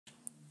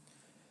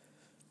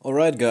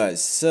Alright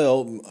guys,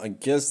 so I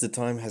guess the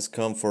time has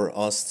come for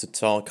us to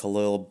talk a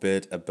little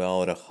bit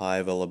about a high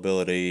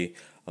availability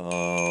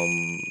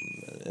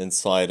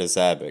inside a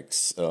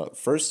Zabbix.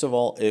 First of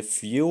all,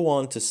 if you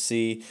want to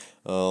see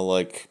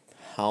like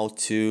how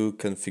to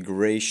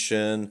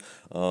configuration,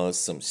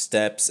 some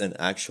steps and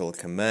actual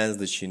commands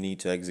that you need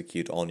to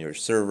execute on your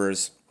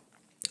servers,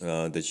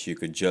 that you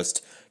could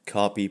just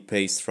copy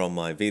paste from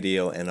my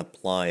video and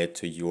apply it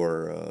to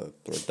your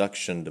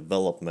production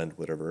development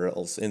whatever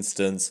else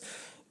instance,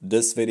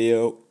 this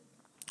video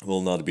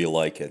will not be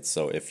like it.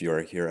 So if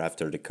you're here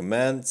after the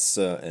commands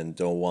and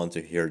don't want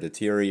to hear the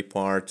theory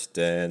part,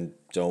 then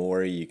don't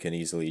worry, you can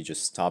easily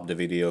just stop the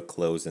video,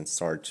 close, and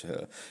start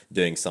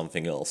doing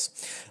something else.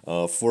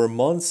 For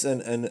months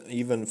and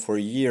even for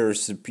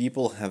years,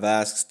 people have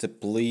asked to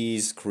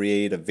please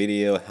create a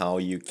video how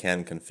you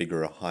can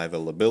configure a high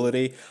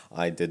availability.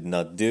 I did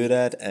not do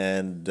that,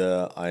 and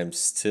I'm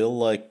still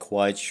like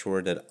quite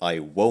sure that I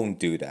won't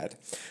do that.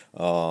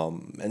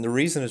 And the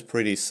reason is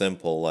pretty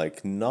simple,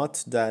 like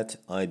not that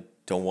I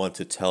don't want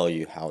to tell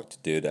you how to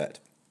do that.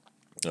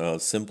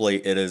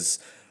 Simply, it is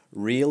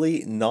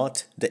really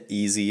not the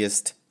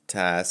easiest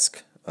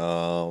task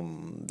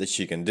that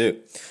you can do.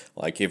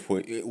 Like if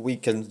we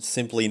can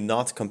simply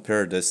not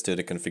compare this to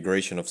the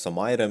configuration of some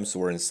items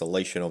or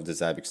installation of the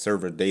Zabbix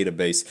server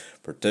database,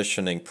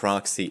 partitioning,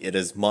 proxy, it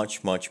is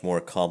much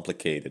more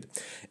complicated.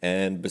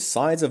 And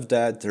besides of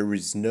that, there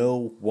is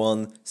no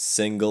one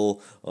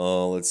single,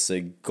 let's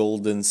say,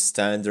 golden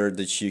standard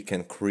that you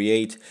can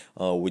create,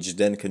 which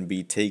then can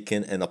be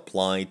taken and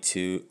applied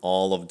to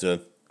all of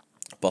the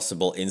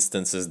possible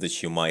instances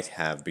that you might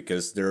have,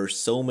 because there are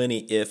so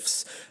many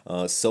ifs,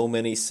 so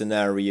many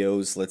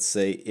scenarios. Let's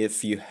say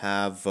if you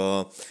have,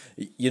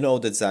 you know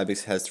that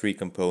Zabbix has three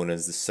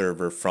components: the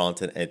server,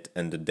 front end,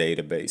 and the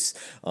database.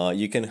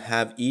 You can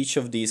have each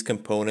of these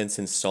components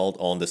installed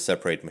on the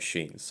separate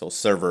machine. So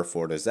server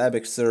for the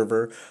Zabbix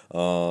server,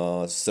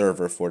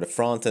 server for the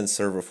front end,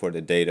 server for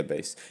the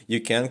database.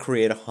 You can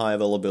create a high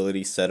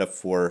availability setup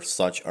for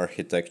such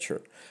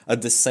architecture.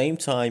 At the same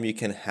time, you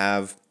can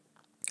have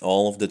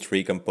all of the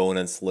three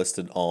components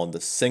listed on the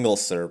single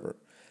server.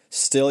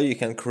 Still, you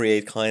can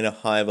create kind of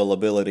high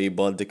availability,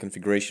 but the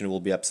configuration will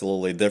be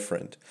absolutely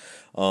different.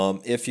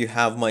 If you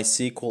have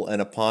MySQL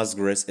and a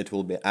Postgres, it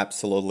will be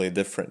absolutely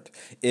different.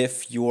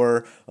 If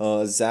your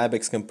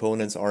Zabbix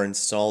components are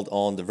installed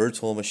on the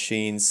virtual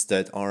machines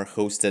that are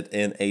hosted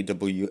in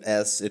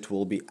AWS, it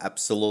will be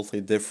absolutely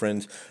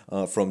different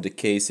from the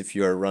case if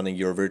you are running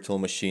your virtual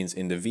machines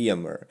in the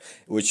VMware,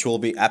 which will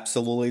be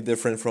absolutely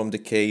different from the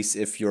case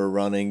if you're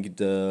running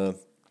the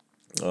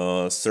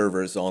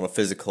servers on a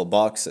physical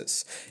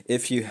boxes.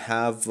 If you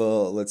have,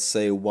 let's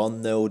say,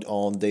 one node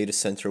on data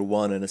center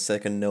 1 and a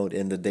second node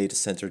in the data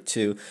center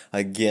 2,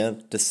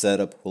 again, the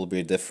setup will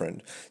be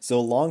different. So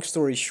long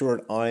story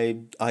short,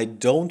 I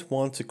don't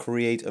want to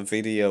create a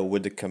video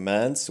with the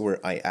commands where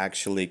I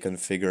actually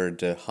configure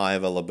the high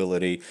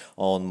availability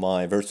on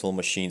my virtual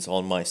machines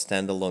on my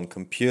standalone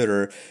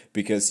computer,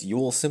 because you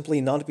will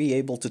simply not be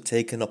able to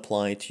take and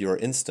apply it to your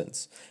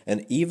instance.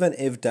 And even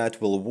if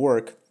that will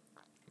work,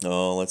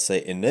 let's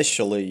say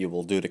initially you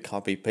will do the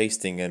copy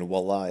pasting and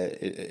voila,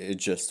 it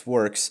just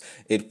works.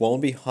 It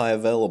won't be high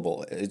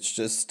available. It's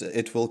just,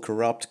 it will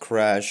corrupt,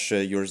 crash,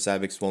 your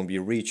Zabbix won't be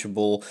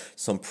reachable,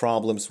 some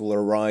problems will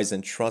arise,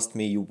 and trust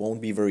me, you won't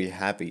be very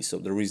happy. So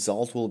the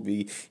result will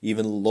be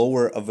even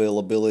lower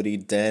availability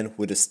than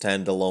with a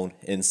standalone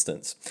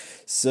instance.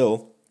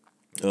 So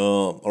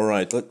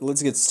alright,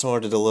 let's get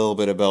started a little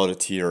bit about a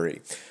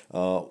theory.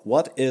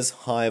 What is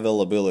high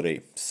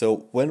availability?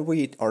 So when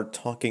we are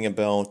talking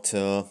about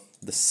the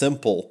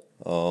simple,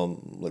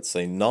 let's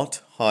say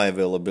not high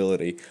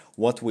availability,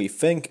 what we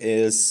think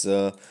is,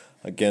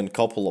 again,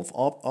 couple of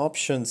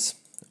options.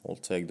 I'll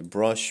take the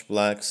brush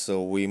black,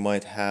 so we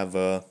might have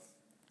a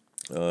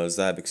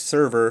Zabbix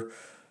server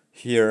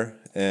here,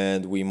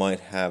 and we might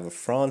have a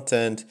front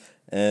end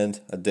and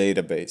a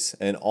database,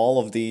 and all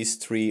of these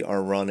three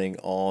are running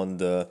on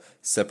the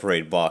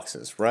separate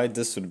boxes, right?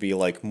 This would be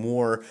like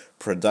more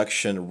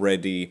production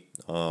ready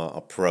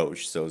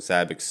approach. So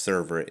Zabbix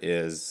server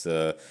is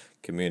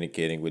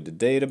communicating with the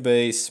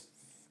database,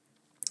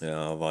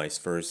 vice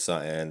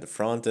versa, and the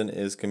front end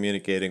is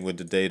communicating with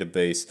the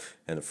database,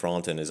 and the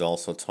front end is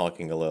also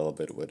talking a little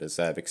bit with the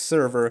Zabbix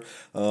server.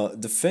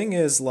 The thing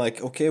is,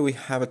 like, okay, we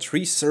have a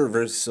three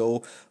servers,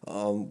 so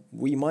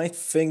we might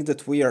think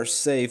that we are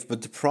safe,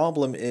 but the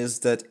problem is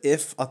that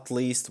if at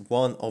least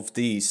one of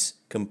these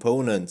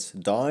components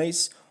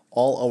dies,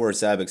 all our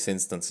Zabbix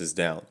instance is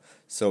down.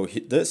 So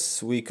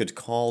this, we could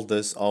call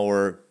this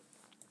our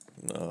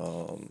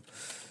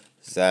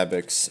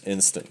Zabbix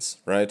instance,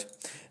 right?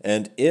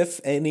 And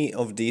if any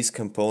of these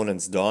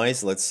components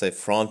dies, let's say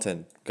front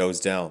end goes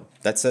down,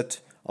 that's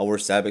it. our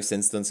Zabbix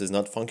instance is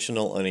not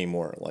functional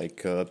anymore. Like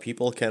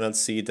people cannot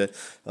see the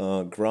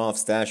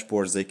graphs,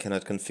 dashboards, they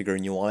cannot configure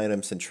new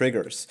items and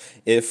triggers.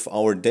 If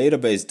our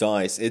database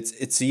dies,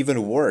 it's even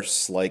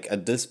worse. Like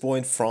at this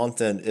point,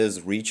 front end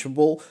is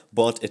reachable,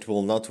 but it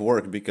will not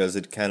work because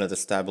it cannot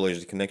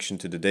establish a connection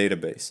to the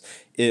database.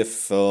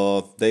 If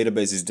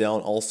database is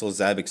down, also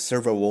Zabbix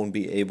server won't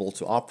be able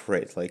to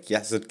operate. Like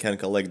yes, it can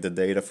collect the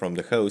data from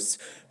the hosts,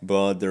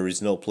 but there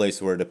is no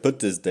place where to put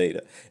this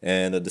data.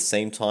 And at the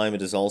same time,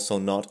 it is also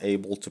not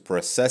able to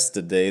process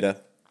the data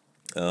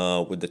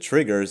with the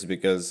triggers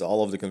because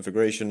all of the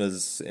configuration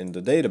is in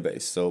the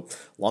database. So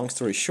long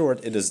story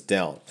short, it is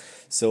down.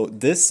 So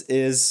this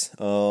is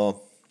a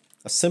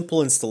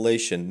simple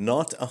installation,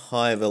 not a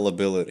high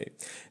availability.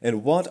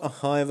 And what a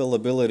high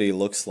availability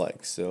looks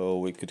like, so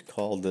we could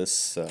call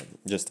this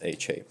just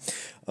HA.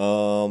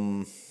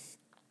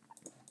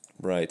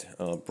 Right,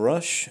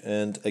 brush,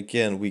 and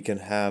again we can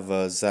have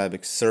a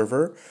Zabbix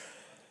server,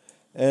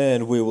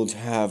 and we would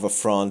have a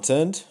front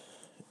end,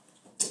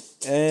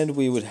 and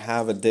we would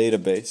have a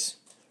database,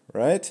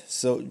 right?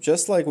 So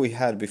just like we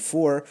had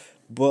before,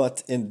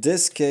 but in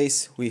this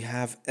case we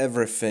have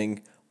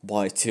everything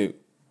by two.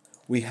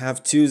 We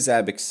have two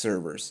Zabbix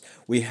servers,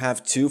 we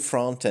have two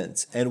front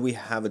ends, and we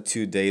have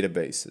two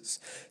databases.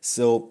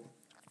 So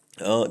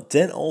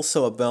then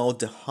also about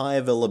the high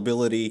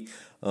availability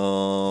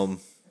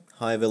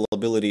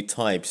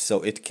types.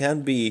 So it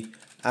can be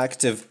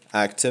active,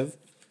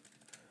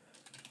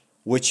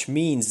 which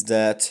means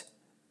that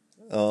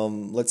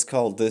let's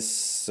call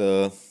this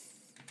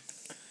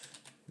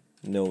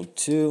node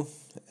 2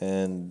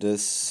 and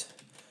this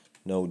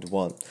node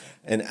 1.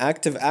 And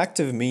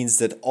active means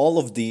that all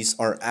of these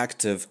are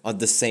active at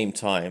the same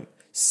time.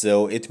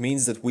 So it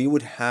means that we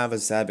would have a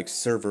Zabbix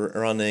server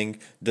running,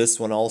 this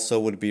one also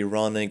would be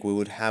running, we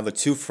would have a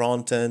two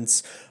front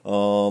ends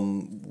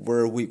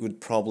where we would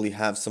probably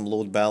have some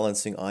load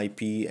balancing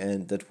IP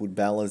and that would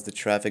balance the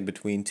traffic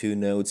between two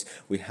nodes.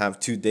 We have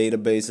two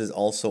databases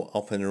also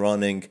up and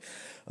running.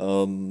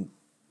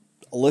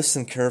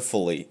 Listen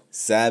carefully,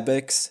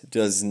 Zabbix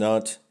does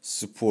not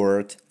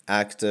support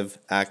active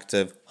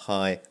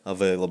high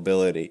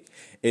availability.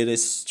 It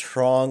is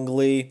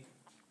strongly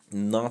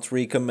not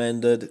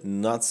recommended,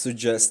 not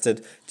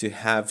suggested to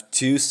have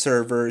two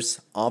servers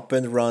up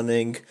and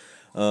running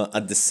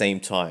at the same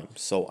time.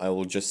 So I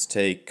will just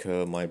take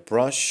my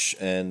brush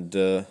and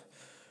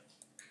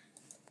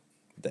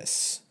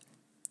this.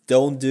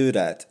 Don't do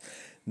that.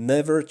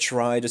 Never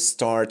try to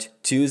start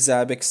two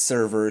Zabbix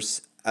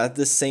servers at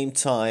the same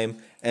time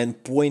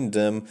and point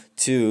them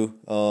to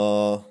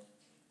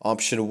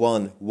option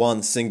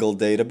one single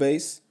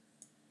database.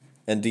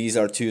 And these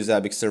are two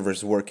Zabbix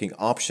servers working.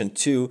 Option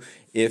 2,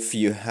 if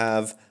you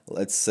have,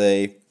 let's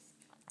say,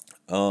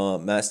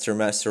 master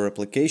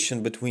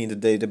replication between the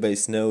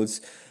database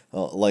nodes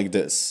like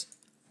this.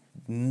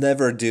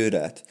 Never do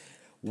that.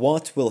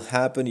 What will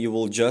happen? You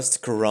will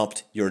just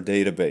corrupt your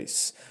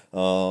database.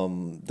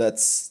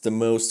 That's the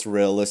most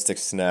realistic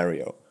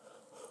scenario.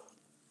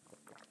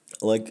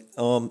 Like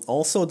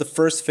also the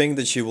first thing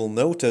that you will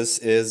notice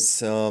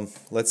is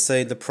let's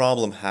say the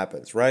problem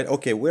happens, right?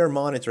 Okay, we're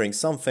monitoring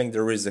something,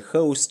 there is a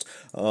host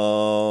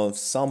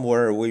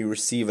somewhere, we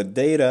receive a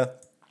data,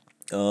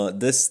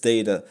 this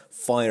data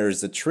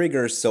fires a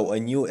trigger, so a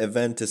new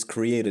event is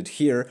created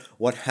here.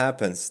 What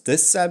happens?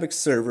 This Zabbix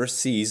server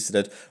sees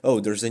that, oh,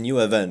 there's a new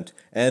event,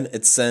 and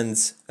it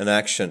sends an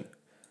action,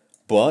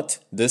 but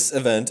this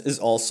event is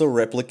also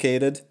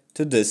replicated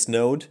to this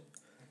node.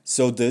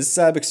 So this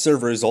Zabbix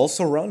server is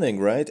also running,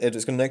 right?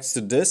 It connects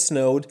to this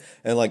node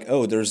and like,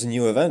 oh, there's a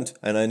new event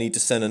and I need to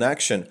send an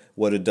action.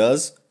 What it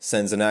does,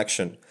 sends an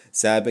action.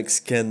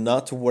 Zabbix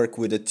cannot work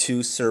with the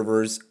two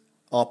servers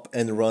up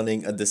and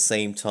running at the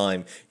same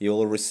time. You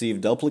will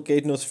receive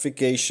duplicate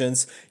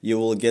notifications. You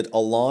will get a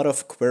lot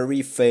of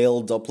query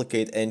fail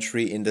duplicate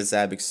entry in the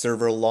Zabbix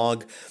server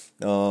log.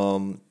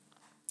 In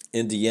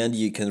the end,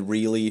 you can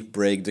really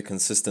break the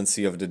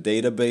consistency of the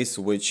database,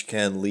 which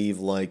can leave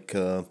like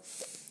a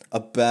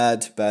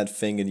bad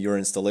thing in your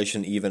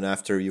installation even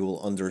after you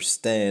will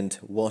understand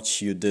what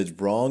you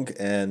did wrong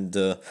and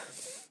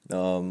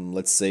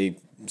let's say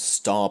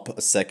stop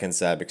a second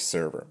Zabbix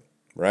server,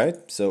 right?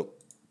 So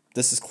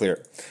this is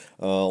clear.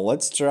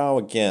 Let's draw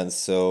again.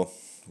 So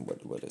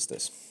what is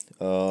this?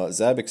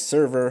 Zabbix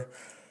server,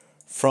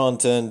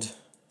 front end,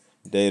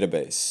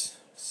 database,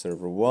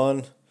 server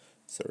 1,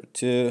 server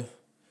 2,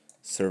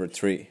 server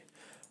 3,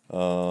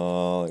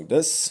 like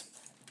this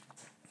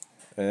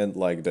and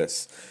like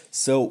this.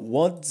 So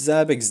what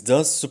Zabbix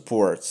does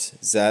support?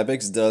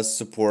 Zabbix does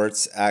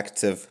supports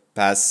active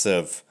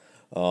passive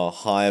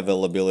high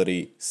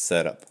availability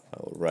setup. I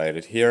will write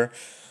it here.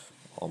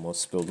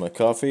 Almost spilled my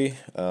coffee.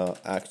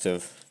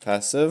 Active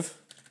passive.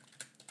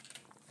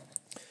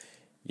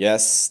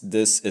 Yes,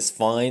 this is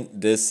fine.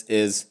 This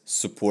is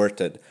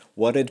supported.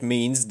 What it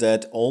means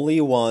that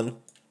only one,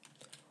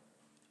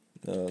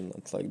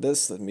 not like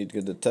this, let me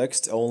get the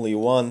text, only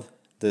one,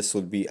 this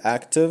would be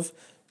active,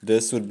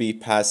 this would be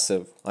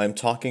passive. I'm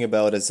talking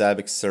about a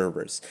Zabbix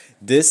servers.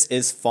 This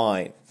is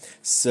fine.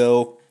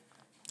 So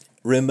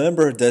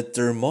remember that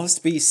there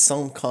must be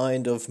some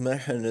kind of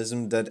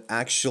mechanism that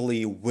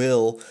actually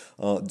will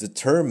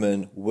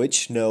determine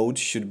which node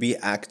should be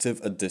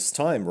active at this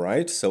time,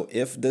 right? So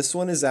if this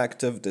one is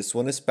active, this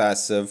one is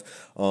passive,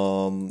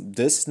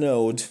 this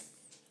node,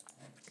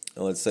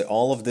 let's say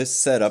all of this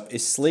setup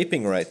is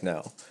sleeping right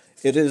now.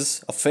 It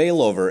is a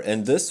failover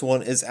and this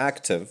one is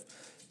active.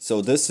 So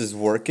this is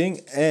working,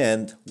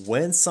 and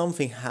when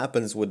something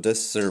happens with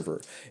this server,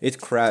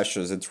 it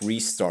crashes, it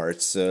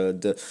restarts,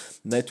 the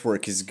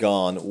network is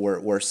gone,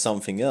 or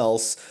something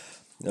else,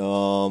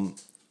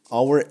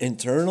 our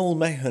internal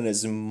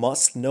mechanism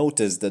must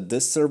notice that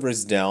this server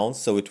is down,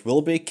 so it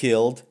will be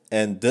killed,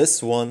 and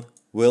this one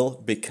will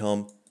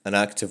become an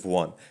active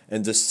one,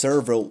 and the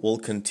server will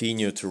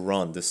continue to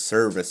run. The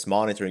service,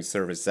 monitoring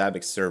service,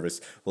 Zabbix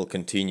service will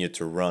continue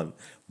to run.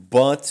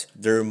 But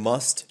there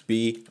must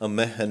be a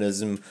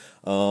mechanism,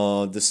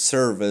 the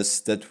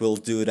service that will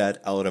do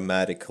that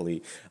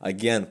automatically.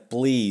 Again,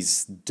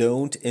 please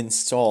don't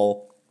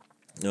install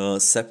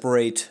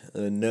separate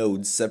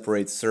nodes,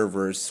 separate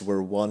servers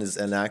where one is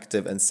an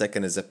active and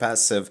second is a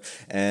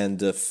passive,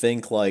 and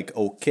think like,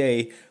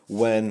 okay,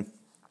 when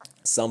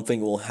something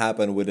will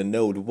happen with a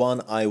node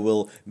 1, I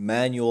will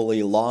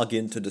manually log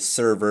into the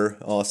server,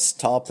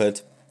 stop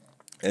it,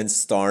 and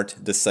start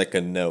the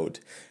second node.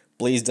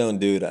 Please don't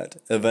do that.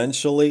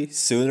 Eventually,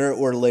 sooner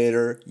or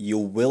later, you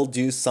will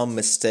do some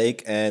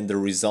mistake, and the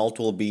result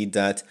will be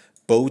that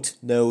both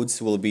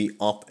nodes will be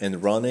up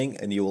and running,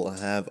 and you will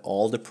have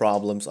all the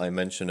problems I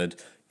mentioned a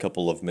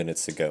couple of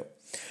minutes ago.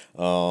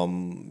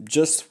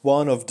 Just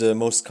one of the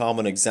most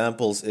common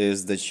examples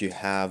is that you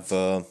have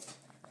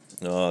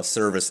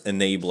service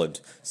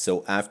enabled.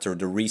 So after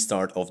the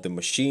restart of the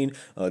machine,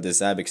 the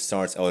Zabbix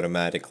starts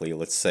automatically.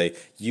 Let's say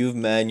you've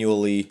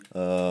manually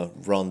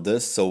run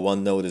this, so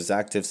one node is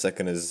active,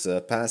 second is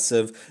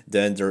passive,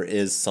 then there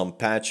is some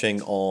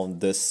patching on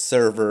this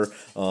server,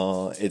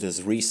 it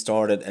is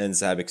restarted and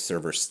Zabbix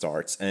server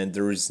starts, and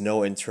there is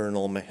no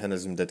internal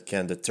mechanism that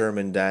can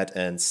determine that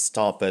and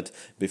stop it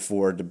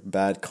before the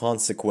bad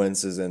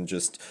consequences, and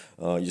just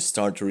you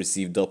start to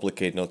receive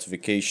duplicate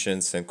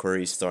notifications and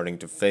queries starting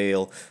to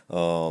fail,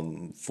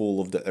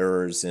 full of the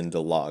errors in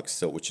the logs,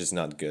 so which is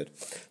not good.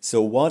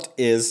 So what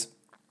is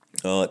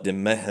the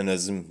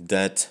mechanism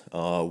that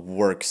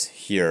works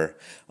here?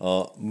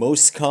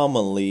 Most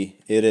commonly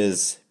it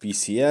is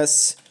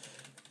PCS,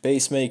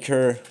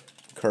 pacemaker,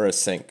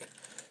 Sync.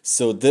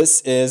 So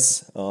this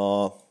is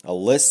a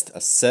list,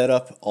 a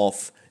setup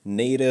of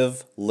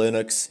native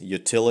Linux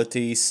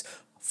utilities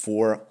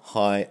for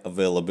high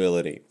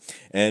availability.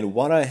 And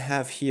what I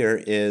have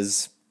here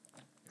is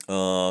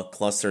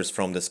clusters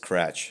from the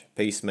scratch,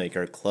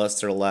 pacemaker,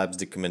 cluster labs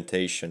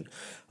documentation.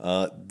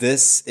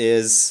 This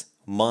is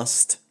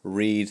must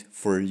read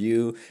for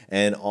you,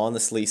 and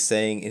honestly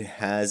saying it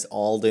has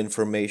all the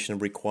information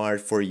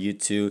required for you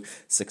to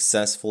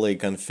successfully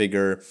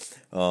configure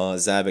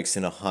Zabbix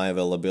in a high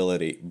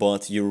availability,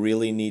 but you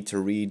really need to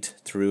read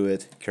through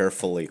it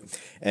carefully.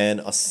 And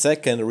a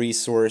second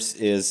resource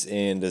is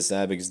in the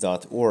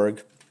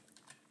zabbix.org,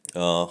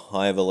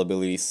 high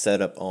availability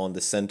setup on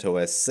the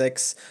CentOS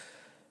 6.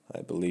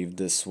 I believe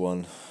this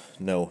one,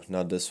 no,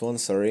 not this one,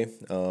 sorry,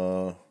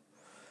 high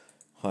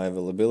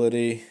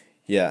availability,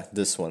 yeah,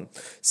 this one.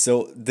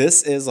 So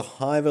this is a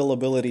high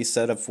availability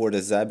setup for the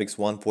Zabbix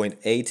 1.8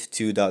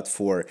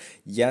 2.4.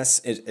 Yes,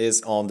 it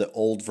is on the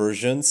old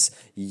versions,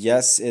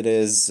 yes, it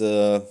is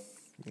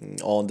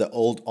on the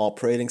old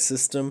operating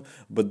system,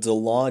 but the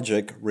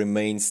logic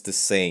remains the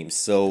same.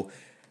 So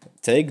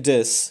take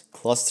this,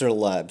 Cluster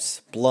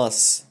Labs,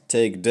 plus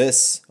take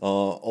this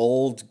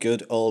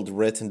good old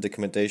written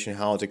documentation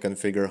how to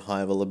configure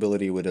high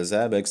availability with a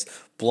Zabbix,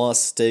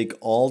 plus take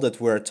all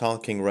that we're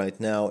talking right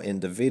now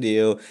in the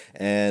video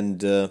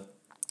and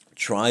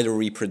try to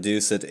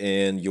reproduce it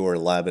in your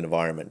lab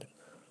environment.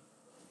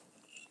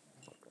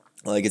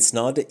 Like, it's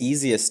not the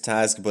easiest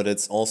task, but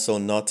it's also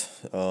not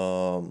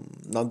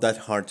that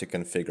hard to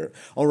configure.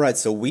 Alright,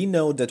 so we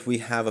know that we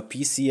have a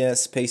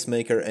PCS,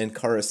 pacemaker, and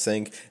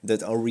Sync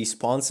that are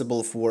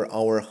responsible for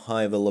our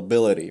high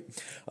availability.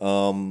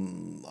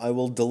 I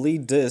will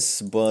delete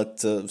this, but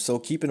so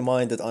keep in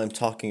mind that I'm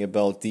talking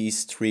about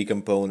these three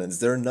components.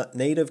 They're not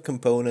native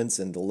components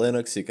in the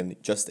Linux. You can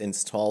just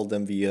install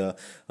them via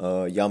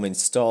yum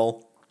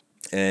install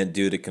and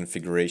do the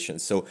configuration.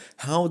 So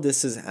how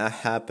this is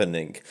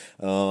happening?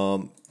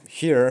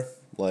 Here,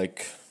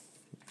 like,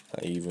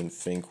 I even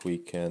think we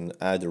can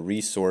add a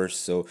resource,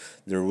 so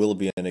there will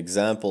be an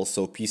example.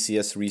 So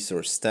PCS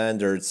resource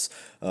standards,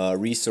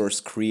 resource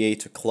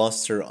create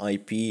cluster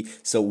IP.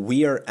 So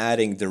we are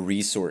adding the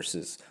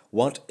resources.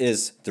 What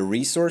is the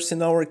resource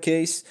in our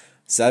case?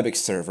 Zabbix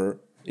server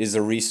is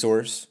a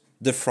resource.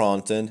 The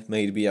frontend,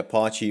 maybe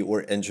Apache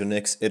or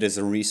Nginx, it is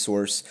a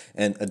resource,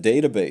 and a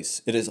database,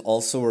 it is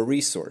also a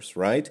resource,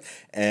 right?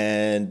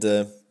 And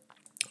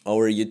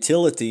our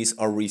utilities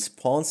are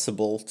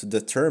responsible to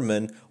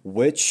determine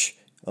which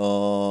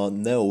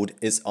node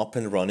is up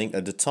and running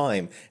at the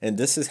time, and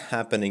this is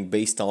happening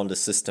based on the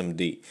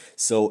systemd.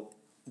 So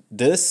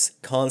this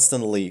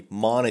constantly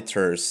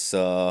monitors,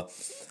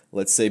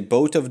 let's say,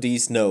 both of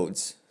these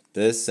nodes,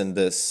 this and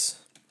this.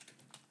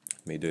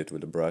 Let me do it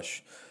with a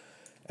brush.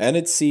 And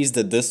it sees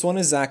that this one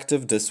is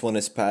active, this one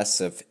is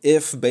passive.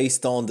 If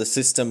based on the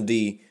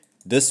systemd,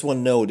 this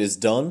one node is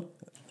done,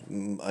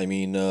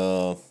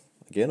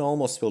 again,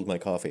 almost spilled my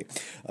coffee.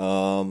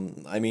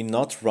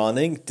 Not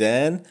running,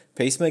 then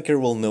pacemaker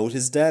will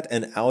notice that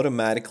and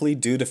automatically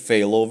do the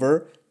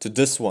failover to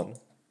this one.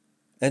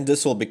 And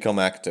this will become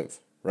active,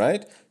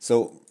 right?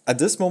 So at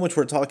this moment,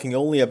 we're talking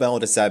only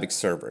about a Zabbix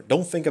server.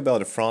 Don't think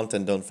about a front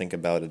end, don't think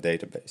about a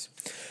database.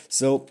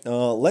 So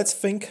let's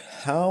think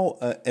how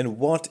and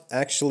what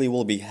actually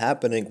will be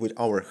happening with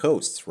our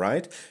hosts,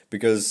 right?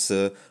 Because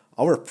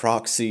our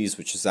proxies,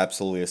 which is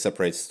absolutely a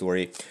separate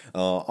story,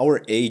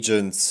 our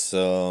agents,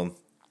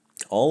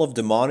 all of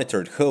the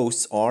monitored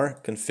hosts are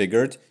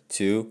configured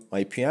to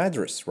IP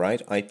address,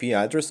 right? IP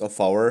address of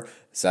our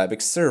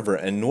Zabbix server.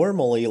 And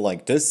normally,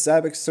 like this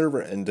Zabbix server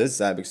and this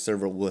Zabbix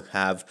server will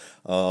have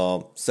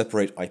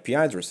separate IP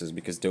addresses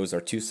because those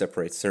are two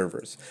separate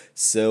servers.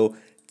 So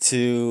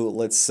to,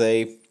 let's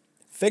say,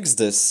 fix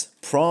this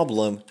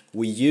problem,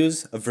 we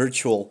use a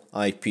virtual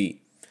IP.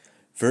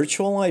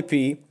 Virtual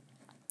IP,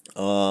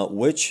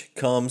 which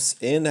comes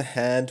in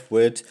hand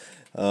with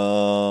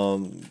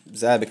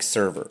Zabbix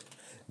server.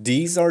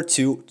 These are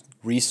two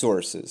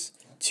resources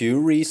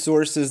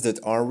that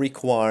are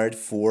required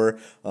for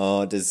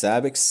the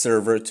Zabbix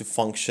server to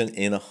function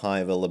in a high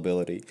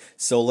availability.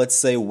 So let's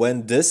say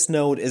when this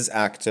node is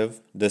active,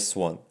 this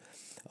one,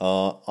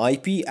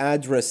 IP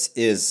address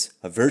is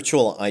a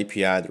virtual IP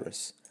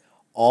address.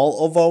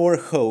 All of our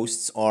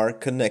hosts are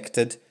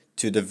connected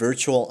to the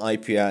virtual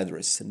IP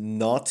address,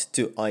 not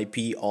to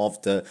IP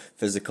of the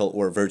physical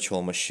or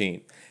virtual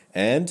machine.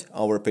 And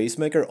our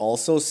pacemaker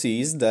also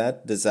sees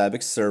that the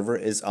Zabbix server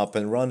is up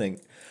and running.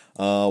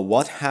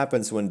 What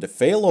happens when the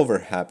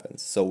failover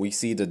happens? So we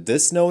see that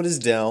this node is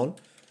down.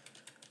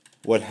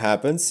 What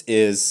happens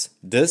is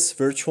this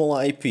virtual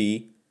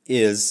IP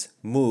is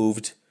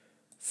moved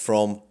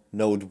from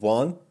node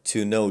 1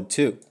 to node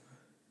 2.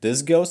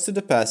 This goes to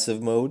the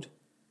passive mode,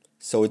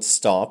 so it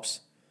stops.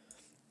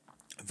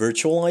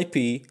 Virtual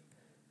IP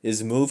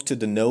is moved to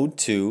the node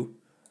 2.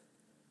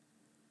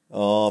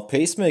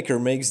 Pacemaker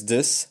makes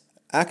this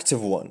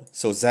active one,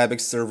 so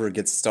Zabbix server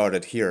gets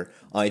started here.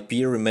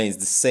 IP remains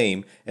the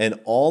same, and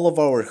all of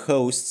our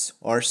hosts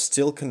are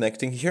still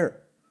connecting here.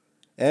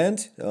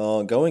 And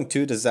going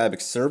to the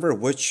Zabbix server,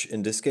 which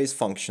in this case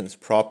functions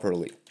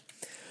properly.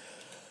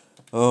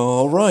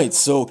 Alright,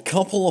 so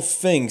couple of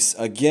things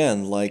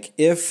again, like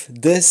if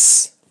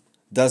this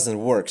doesn't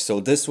work, so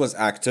this was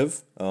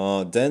active,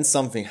 then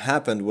something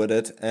happened with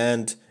it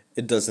and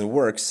it doesn't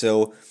work,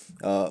 so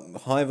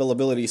high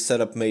availability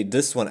setup made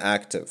this one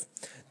active.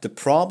 The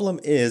problem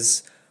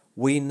is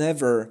we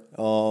never,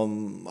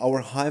 our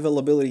high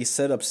availability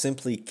setup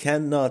simply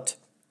cannot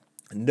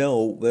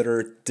know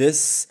whether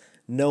this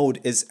node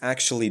is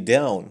actually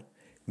down.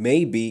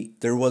 Maybe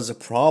there was a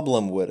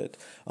problem with it.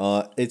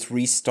 It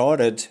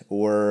restarted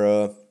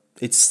or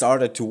it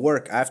started to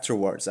work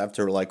afterwards,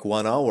 after like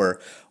 1 hour,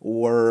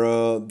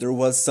 or there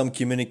was some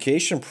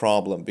communication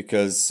problem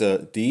because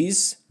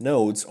these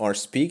nodes are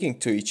speaking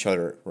to each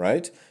other,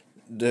 right?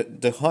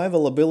 The high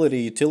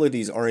availability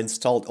utilities are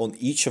installed on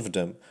each of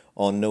them,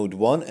 on node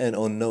 1 and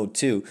on node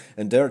 2,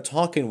 and they're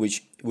talking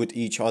with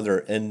each other,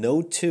 and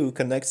node 2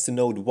 connects to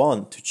node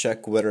 1 to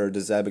check whether the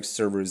Zabbix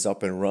server is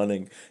up and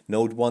running.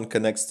 Node 1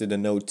 connects to the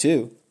node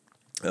 2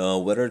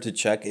 whether to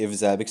check if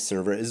Zabbix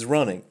server is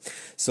running.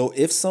 So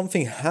if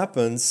something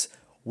happens,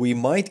 we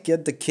might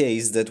get the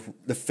case that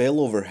the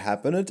failover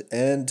happened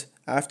and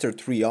after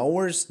 3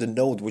 hours the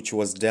node which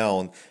was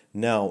down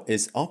now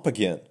is up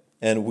again.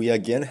 And we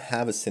again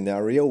have a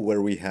scenario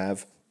where we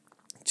have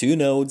two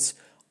nodes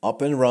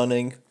up and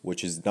running,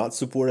 which is not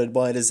supported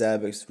by the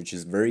Zabbix, which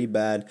is very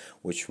bad,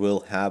 which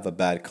will have a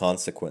bad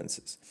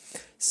consequences.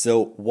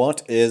 So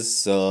what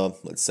is,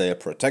 let's say, a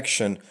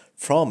protection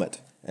from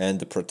it?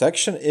 And the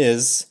protection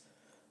is,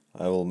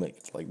 I will make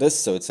it like this,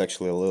 so it's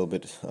actually a little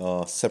bit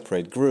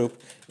separate group.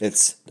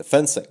 It's the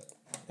fencing.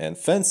 And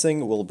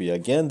fencing will be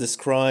again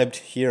described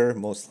here,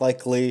 most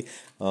likely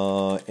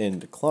in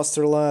the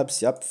cluster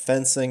labs. Yep,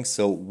 fencing.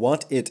 So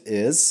what it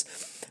is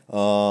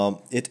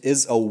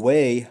a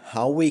way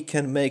how we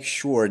can make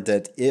sure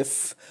that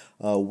if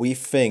we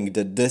think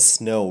that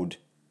this node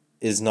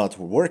is not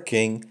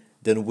working,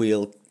 then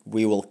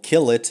we will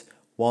kill it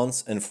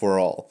once and for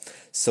all.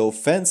 So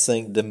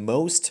fencing, the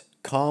most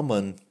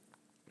common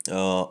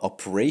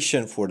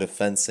operation for the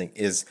fencing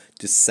is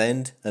to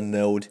send a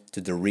node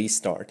to the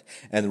restart.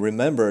 And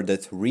remember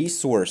that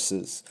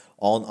resources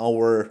on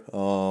our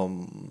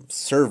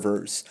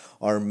servers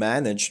are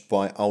managed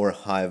by our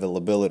high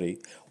availability.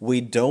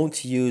 We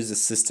don't use a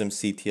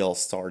systemctl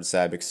start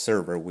Zabbix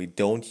server. We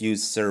don't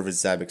use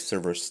service Zabbix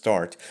server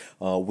start.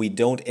 We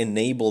don't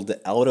enable the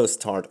auto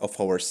start of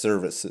our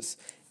services.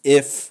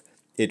 If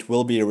it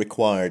will be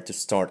required to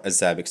start a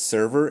Zabbix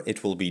server,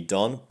 it will be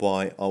done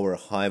by our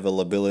high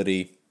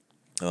availability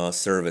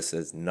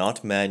services,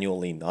 not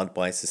manually, not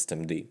by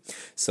systemd.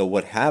 So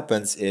what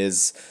happens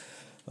is,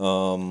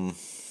 let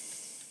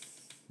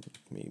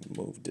me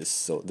move this.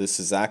 So this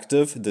is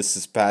active, this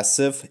is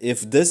passive.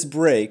 If this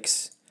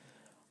breaks,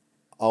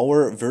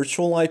 our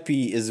virtual IP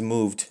is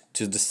moved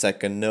to the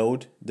second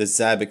node, the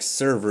Zabbix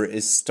server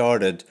is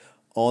started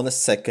on a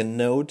second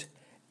node,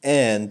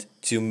 and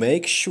to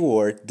make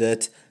sure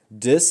that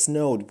this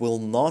node will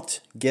not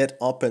get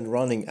up and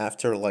running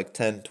after like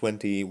 10,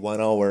 20,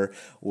 1 hour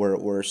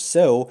or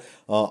so,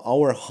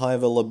 our high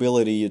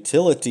availability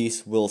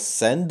utilities will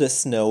send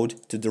this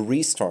node to the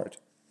restart.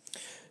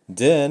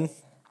 Then,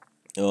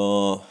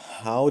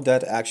 how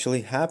that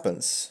actually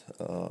happens,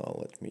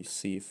 let me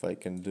see if I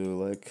can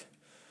do like,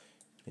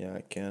 yeah,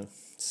 I can.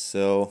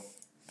 So,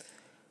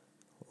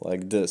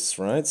 like this,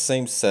 right?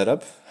 Same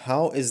setup.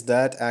 How is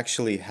that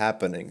actually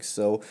happening?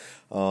 So,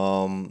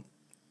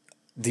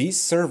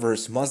 these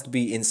servers must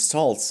be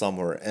installed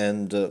somewhere,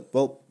 and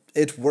well,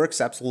 it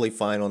works absolutely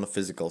fine on the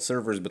physical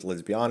servers, but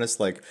let's be honest,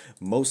 like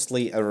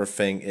mostly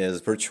everything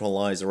is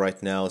virtualized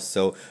right now,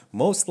 so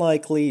most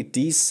likely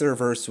these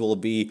servers will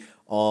be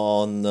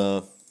on,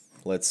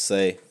 let's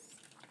say,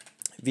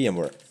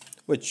 VMware,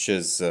 which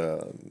is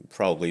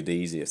probably the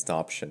easiest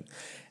option.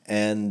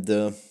 And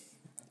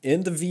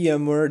in the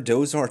VMware,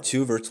 those are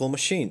 2 virtual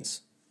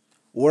machines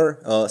or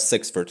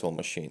 6 virtual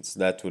machines.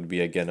 That would be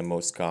again the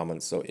most common.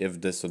 So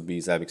if this would be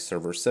Zabbix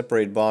server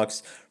separate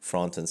box,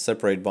 front end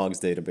separate box,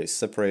 database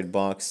separate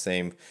box,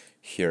 same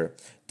here.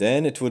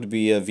 Then it would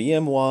be a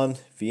VM1,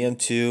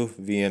 VM2,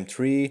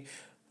 VM3,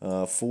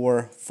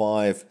 4,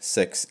 5,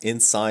 6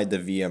 inside the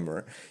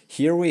VMware.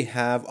 Here we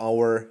have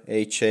our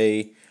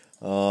HA,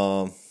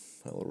 I'll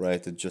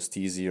write it just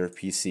easier,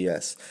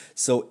 PCS.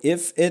 So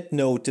if it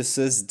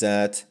notices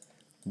that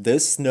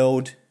this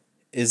node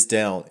is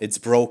down, it's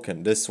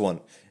broken, this one,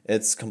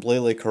 it's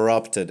completely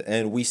corrupted,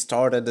 and we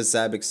started the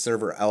Zabbix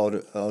server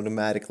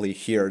automatically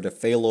here, the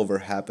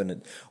failover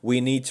happened, we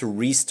need to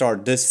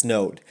restart this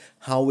node.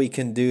 How we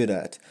can do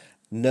that?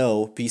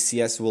 No,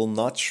 PCS will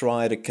not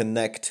try to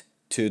connect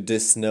to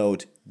this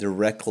node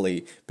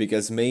directly,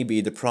 because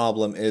maybe the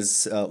problem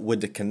is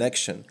with the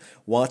connection.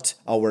 What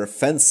our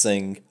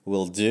fencing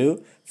will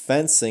do,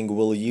 fencing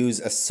will use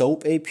a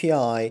SOAP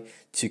API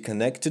to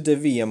connect to the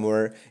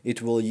VMware.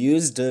 It will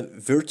use the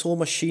virtual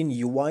machine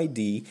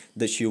UID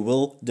that you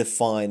will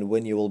define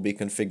when you will be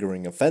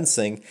configuring a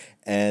fencing,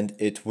 and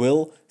it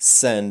will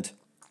send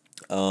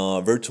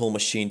virtual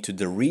machine to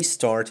the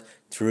restart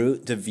through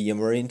the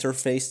VMware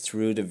interface,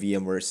 through the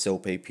VMware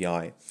SOAP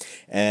API.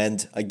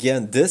 And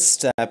again, this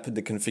step,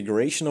 the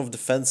configuration of the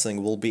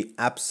fencing, will be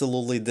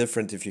absolutely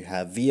different if you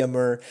have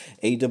VMware,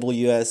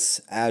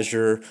 AWS,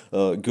 Azure,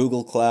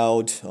 Google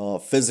Cloud,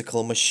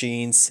 physical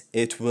machines.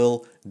 It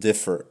will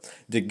differ.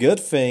 The good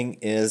thing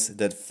is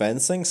that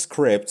fencing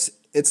scripts,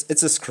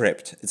 it's a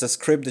script. It's a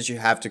script that you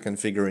have to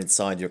configure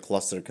inside your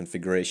cluster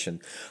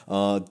configuration.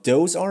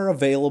 Those are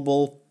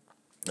available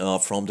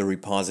from the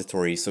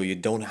repository, so you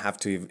don't have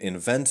to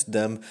invent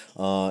them.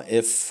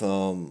 If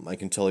I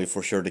can tell you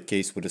for sure the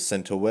case with the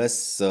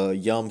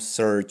CentOS, yum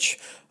search,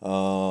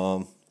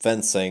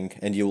 fencing,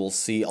 and you will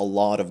see a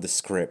lot of the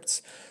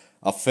scripts.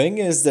 A thing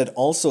is that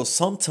also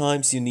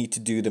sometimes you need to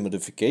do the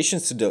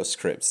modifications to those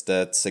scripts.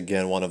 That's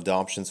again one of the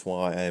options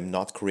why I am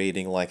not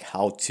creating like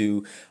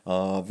how-to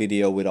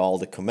video with all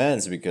the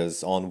commands,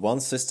 because on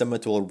one system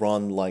it will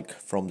run like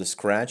from the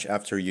scratch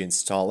after you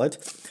install it.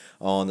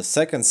 On the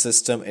second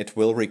system, it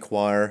will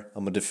require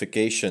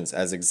modifications.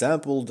 As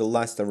example, the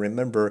last I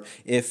remember,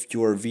 if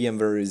your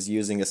VMware is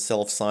using a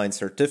self-signed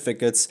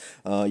certificates,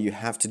 you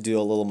have to do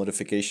a little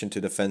modification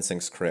to the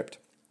fencing script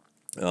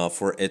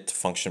for it to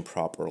function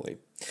properly.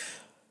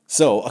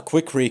 So, a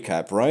quick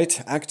recap,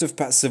 right? Active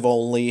passive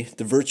only,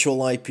 the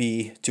virtual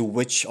IP to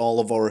which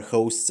all of our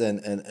hosts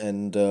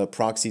and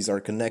proxies are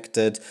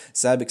connected.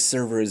 Zabbix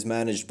server is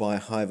managed by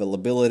high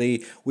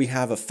availability. We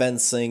have a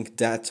fencing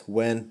that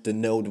when the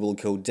node will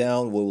go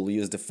down, we will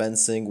use the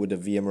fencing with the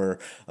VMware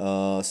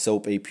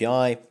SOAP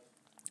API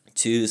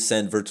to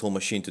send virtual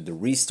machine to the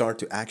restart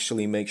to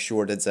actually make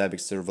sure that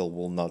Zabbix server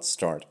will not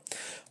start.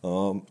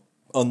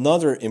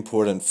 Another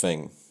important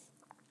thing,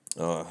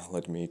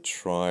 let me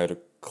try to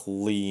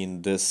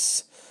clean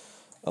this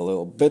a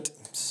little bit,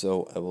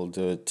 so I will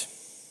do it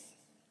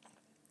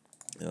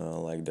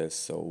like this.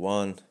 So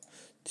 1,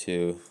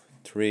 2,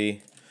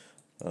 3,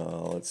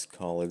 let's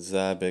call it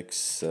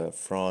Zabbix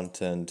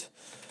front end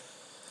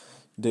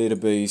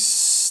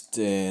database.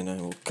 Then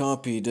I will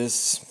copy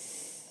this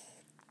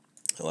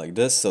like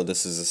this. So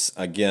this is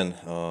again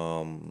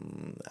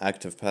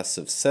active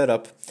passive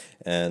setup,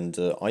 and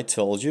I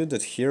told you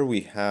that here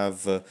we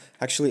have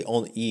actually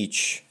on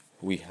each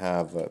we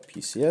have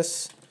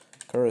PCS,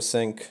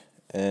 Karasync,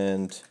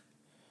 and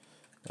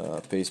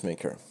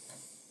pacemaker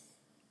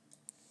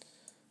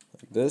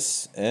like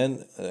this,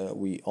 and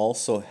we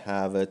also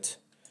have it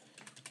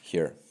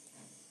here.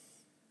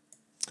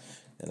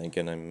 And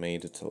again, I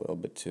made it a little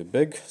bit too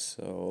big,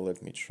 so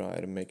let me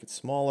try to make it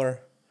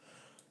smaller.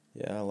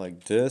 Yeah,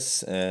 like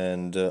this,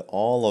 and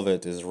all of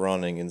it is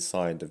running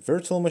inside the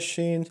virtual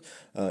machine,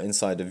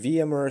 inside the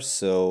VMware.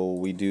 So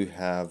we do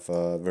have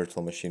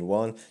virtual machine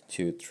 1,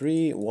 2,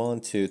 3, 1,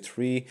 2,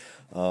 3,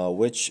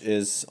 which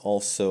is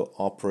also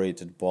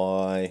operated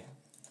by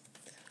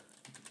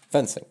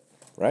fencing,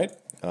 right?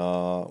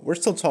 We're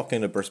still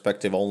talking the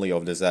perspective only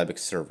of the Zabbix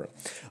server.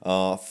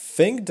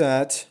 Think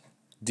that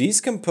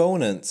these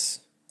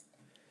components,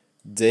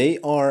 they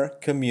are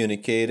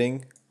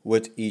communicating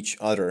with each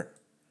other.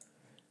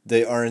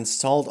 They are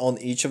installed on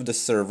each of the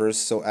servers,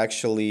 so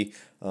actually,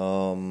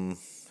 how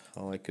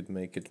I could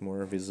make it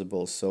more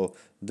visible. So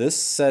this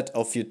set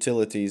of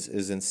utilities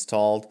is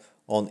installed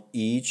on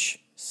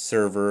each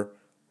server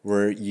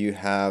where you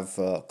have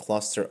a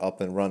cluster up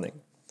and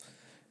running.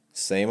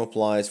 Same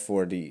applies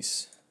for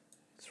these.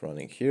 It's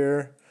running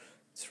here,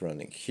 it's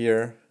running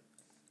here,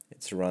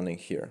 it's running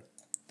here.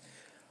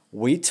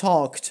 We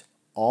talked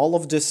all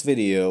of this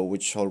video,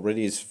 which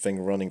already is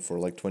running for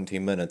like 20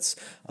 minutes,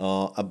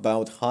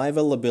 about high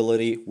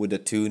availability with the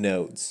two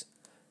nodes.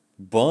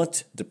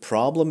 But the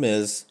problem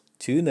is,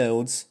 two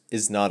nodes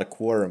is not a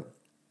quorum.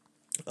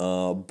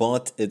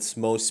 But its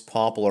most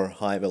popular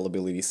high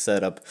availability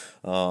setup,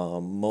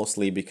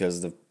 mostly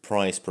because the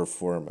price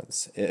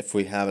performance. If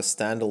we have a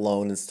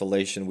standalone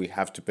installation, we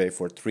have to pay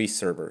for 3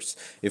 servers.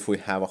 If we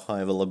have a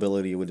high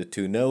availability with the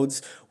 2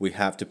 nodes, we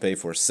have to pay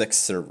for 6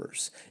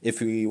 servers. If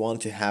we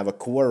want to have a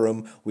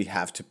quorum, we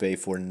have to pay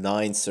for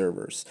 9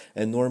 servers.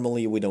 And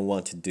normally we don't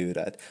want to do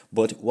that.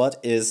 But what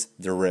is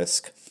the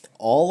risk?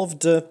 All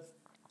of the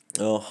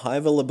high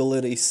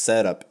availability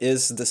setup.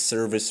 Is the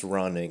service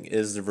running?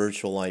 Is the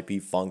virtual IP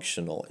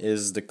functional?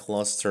 Is the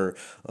cluster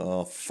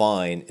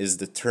fine? Is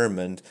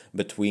determined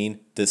between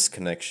this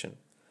connection.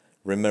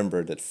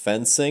 Remember that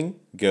fencing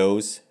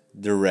goes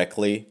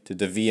directly to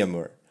the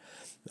VMware.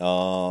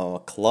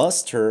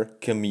 Cluster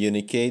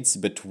communicates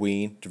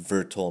between the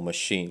virtual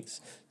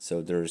machines.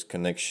 So there's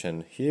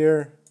connection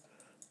here,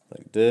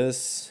 like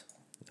this,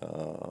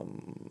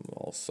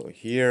 also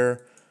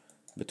here,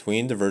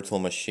 between the virtual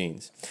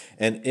machines.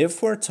 And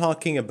if we're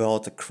talking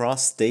about a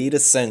cross data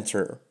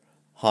center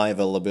high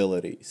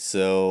availability,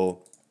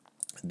 so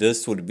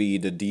this would be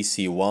the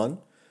DC1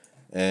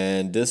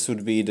 and this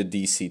would be the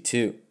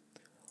DC2.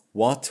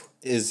 What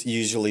is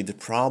usually the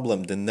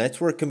problem? The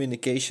network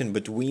communication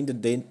between the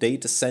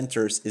data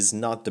centers is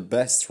not the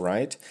best,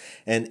 right?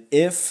 And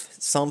if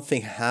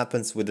something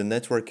happens with the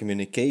network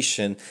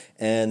communication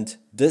and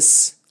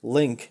this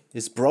link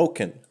is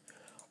broken,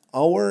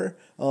 our,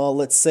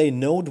 let's say,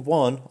 node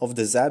 1 of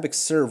the Zabbix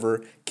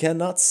server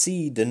cannot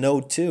see the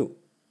node 2.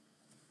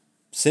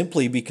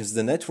 Simply because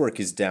the network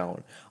is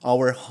down.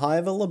 Our high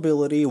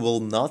availability will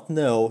not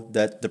know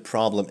that the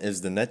problem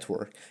is the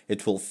network.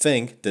 It will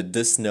think that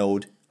this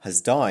node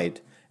has died.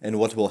 And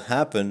what will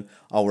happen,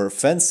 our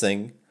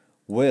fencing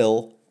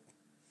will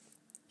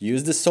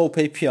use the SOAP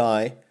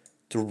API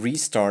to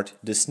restart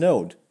this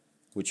node,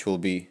 which will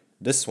be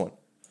this one.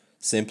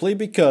 Simply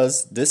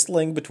because this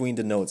link between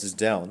the nodes is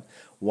down.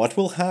 What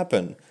will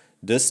happen?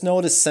 This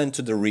node is sent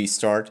to the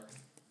restart.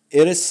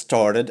 It is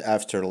started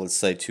after, let's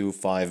say,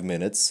 5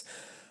 minutes.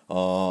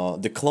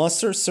 The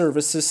cluster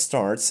services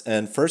starts,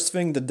 and first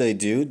thing that they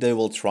do, they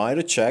will try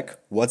to check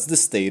what's the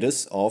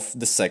status of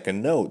the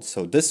second node,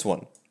 so this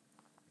one.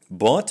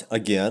 But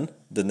again,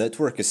 the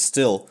network is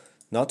still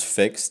not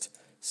fixed,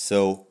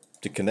 so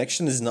the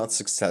connection is not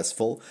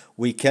successful.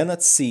 We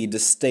cannot see the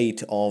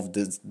state of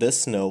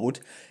this node,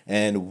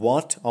 and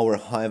what our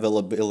high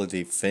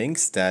availability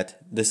thinks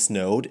that this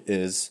node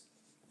is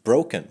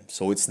broken,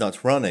 so it's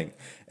not running.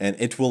 And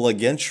it will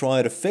again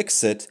try to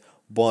fix it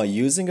by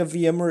using a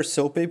VMware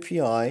SOAP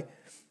API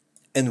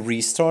and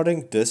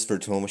restarting this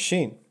virtual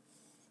machine.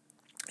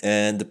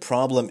 And the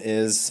problem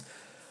is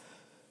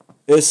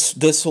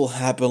this will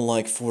happen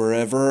like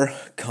forever,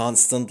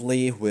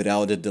 constantly,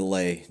 without a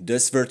delay.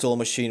 This virtual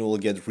machine will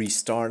get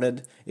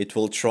restarted. It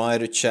will try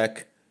to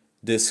check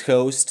this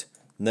host.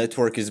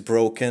 Network is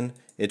broken.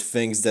 It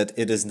thinks that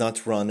it is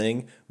not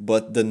running,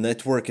 but the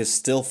network is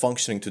still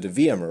functioning to the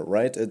VMware,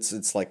 right?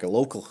 It's like a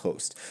local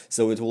host.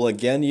 So it will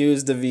again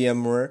use the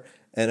VMware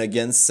and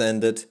again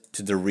send it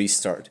to the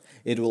restart.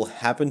 It will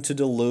happen to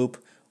the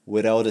loop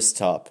without a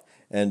stop.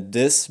 And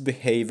this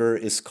behavior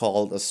is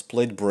called a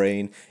split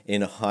brain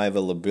in a high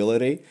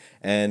availability.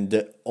 And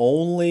the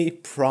only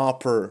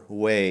proper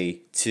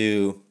way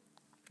to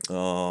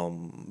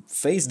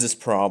face this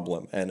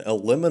problem and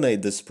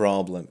eliminate this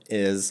problem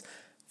is,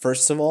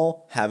 first of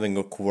all, having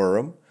a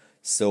quorum.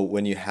 So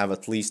when you have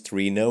at least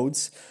 3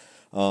 nodes.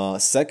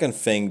 Second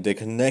thing, the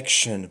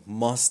connection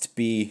must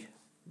be,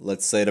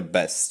 let's say, the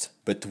best.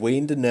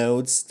 Between the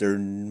nodes, there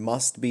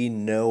must be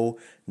no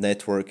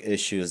network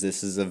issues.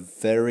 This is a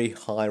very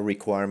high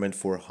requirement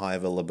for high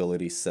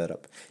availability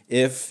setup.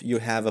 If you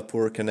have a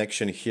poor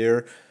connection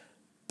here,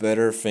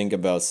 better think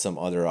about some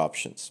other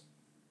options.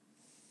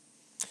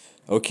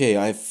 Okay,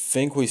 I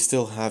think we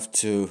still have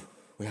to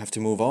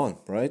move on,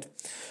 right?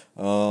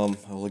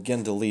 I'll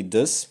again delete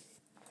this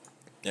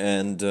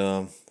and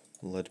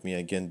let me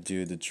again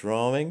do the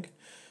drawing.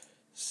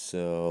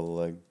 So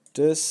like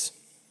this.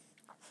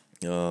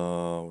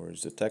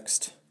 Where's the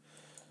text?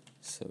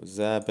 So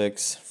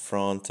Zabbix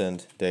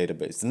front-end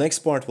database. The next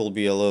part will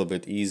be a little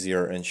bit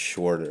easier and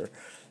shorter.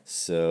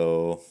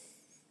 So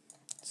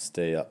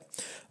stay up.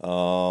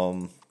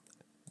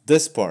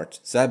 This part,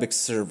 Zabbix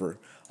server.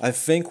 I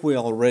think we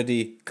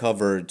already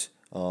covered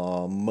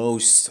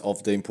most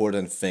of the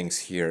important things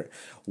here.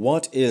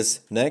 What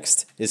is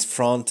next is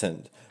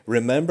front-end.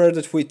 Remember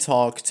that we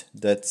talked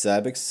that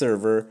Zabbix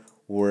server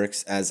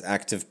works as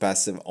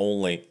active-passive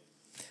only.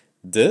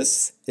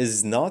 This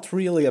is not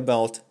really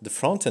about the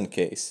front-end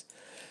case.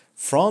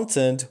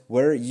 Front-end,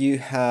 where you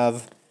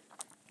have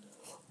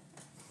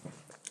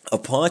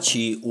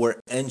Apache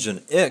or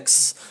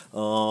Nginx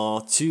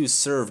to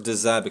serve the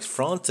Zabbix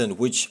frontend,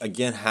 which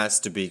again has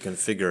to be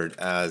configured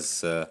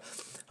as a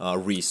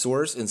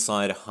resource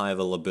inside high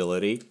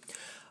availability,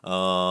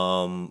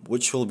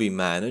 which will be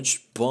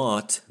managed.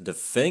 But the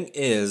thing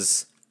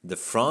is, the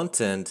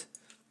frontend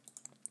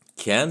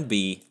can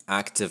be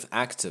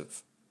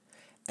active-active,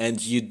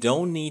 and you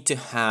don't need to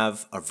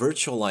have a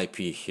virtual IP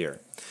here.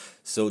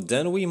 So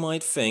then we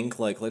might think,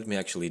 like, let me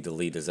actually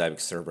delete the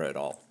Zabbix server at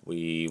all.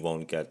 We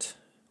won't get.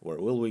 Where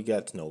will we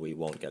get? No, we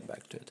won't get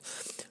back to it.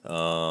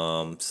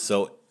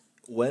 So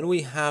when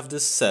we have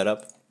this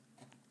setup,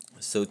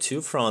 so two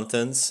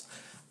frontends,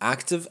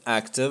 active.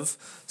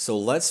 So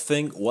let's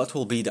think what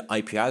will be the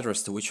IP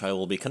address to which I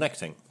will be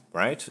connecting,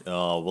 right?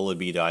 Will it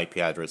be the IP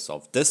address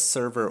of this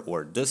server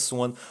or this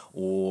one?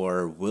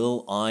 Or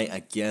will I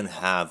again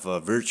have a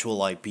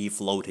virtual IP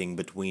floating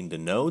between the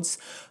nodes?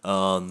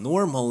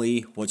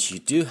 Normally, what you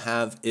do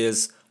have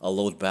is a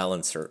load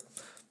balancer.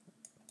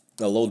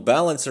 A load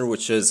balancer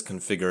which is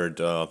configured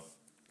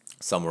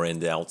somewhere in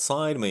the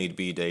outside, may it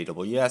be the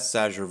AWS,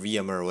 Azure,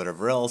 VMware,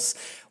 whatever else,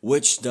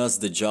 which does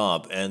the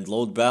job. And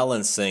load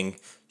balancing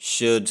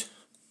should,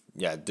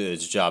 do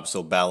its job,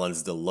 so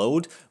balance the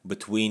load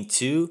between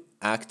two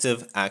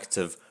active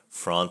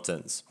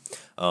frontends.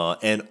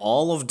 And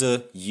all of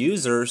the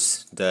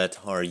users that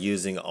are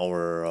using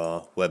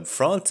our web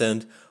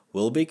frontend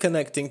will be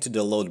connecting to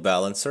the load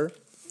balancer,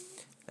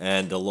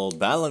 and the load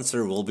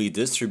balancer will be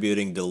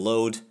distributing the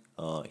load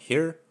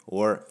here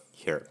or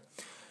here.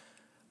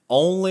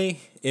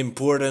 Only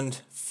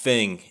important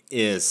thing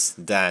is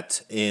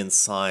that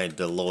inside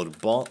the load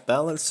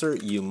balancer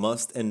you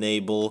must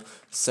enable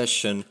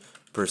session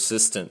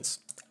persistence,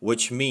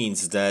 which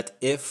means that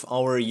if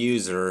our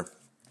user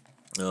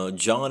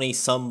Johnny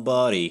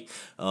somebody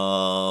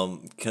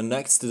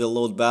connects to the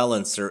load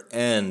balancer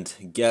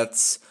and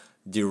gets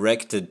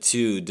directed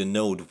to the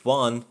node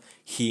 1,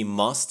 he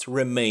must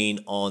remain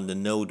on the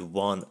node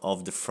 1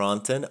 of the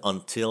frontend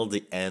until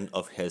the end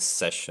of his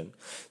session.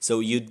 So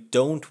you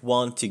don't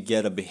want to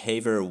get a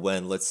behavior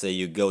when, let's say,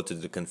 you go to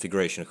the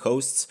configuration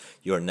hosts,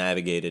 you're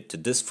navigated to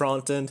this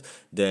frontend,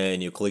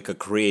 then you click a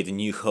create a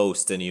new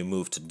host and you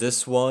move to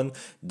this one,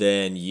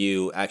 then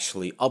you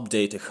actually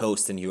update a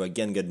host and you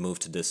again get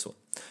moved to this one.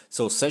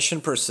 So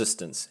session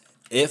persistence.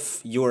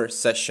 If your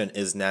session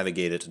is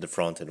navigated to the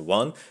frontend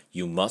 1,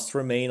 you must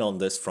remain on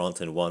this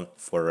frontend 1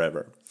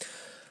 forever.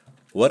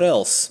 What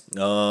else?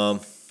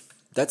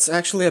 That's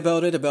actually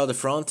about it about the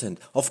frontend.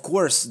 Of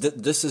course,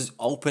 this is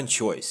open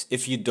choice.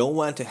 If you don't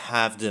want to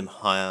have them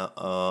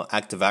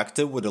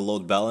active with a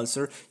load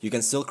balancer, you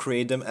can still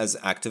create them as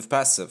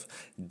active-passive.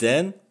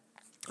 Then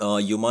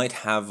you might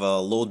have a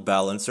load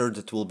balancer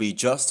that will be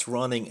just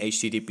running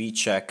HTTP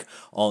check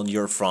on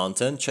your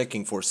frontend,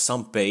 checking for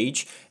some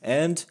page,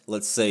 and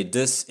let's say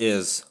this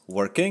is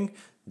working,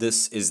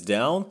 this is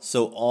down,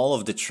 so all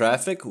of the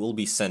traffic will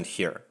be sent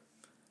here.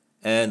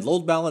 And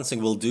load balancing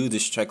will do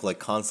this check like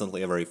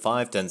constantly every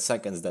 5-10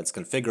 seconds. That's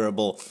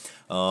configurable.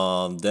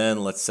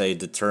 Then let's say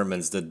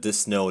determines that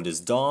this node is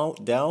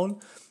down,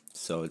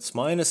 so it's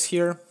minus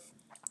here,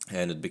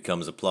 and it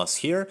becomes a plus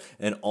here,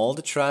 and all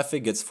the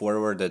traffic gets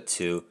forwarded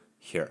to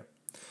here.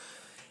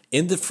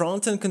 In the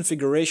front-end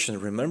configuration,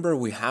 remember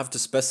we have to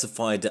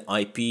specify the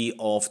IP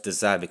of the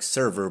Zabbix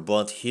server,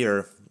 but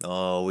here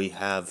we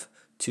have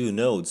two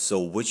nodes,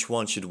 so which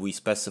one should we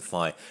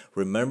specify?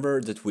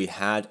 Remember that we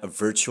had a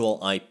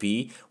virtual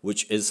IP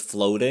which is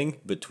floating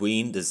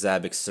between the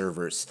Zabbix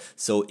servers.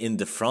 So in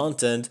the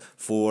front end,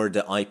 for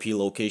the IP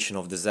location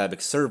of the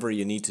Zabbix server,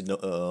 you need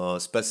to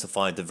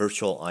specify the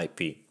virtual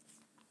IP.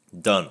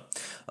 Done.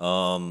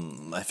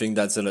 I think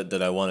that's it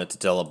that I wanted to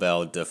tell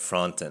about the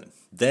front end.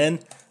 Then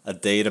a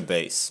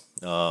database,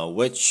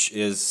 which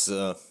is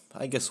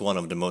I guess one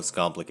of the most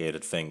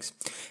complicated things.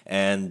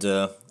 And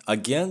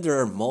again, there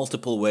are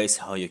multiple ways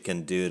how you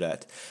can do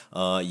that.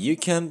 You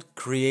can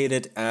create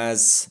it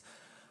as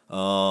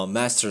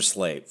master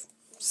slave.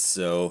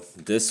 So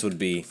this would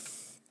be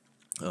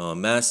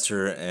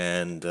master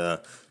and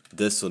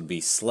this would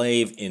be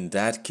slave. In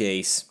that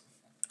case,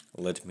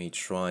 let me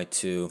try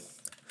to,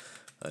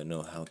 I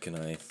know how can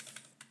I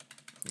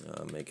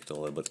make it a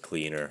little bit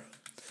cleaner.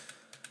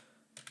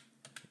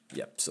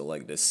 Yep, so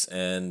like this,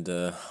 and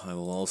I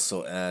will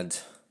also add,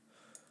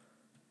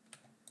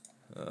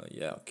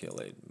 yeah, okay,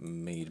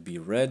 may it be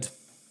red.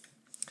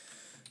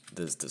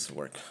 This doesn't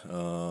work.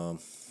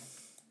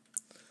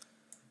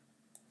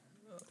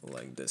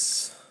 Like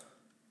this.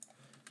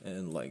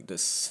 and like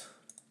this.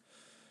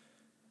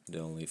 The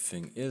only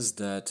thing is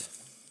that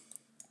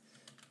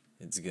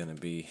it's gonna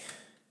be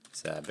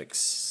Zabbix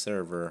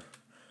server,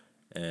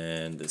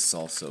 and this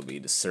also be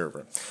the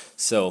server.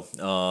 So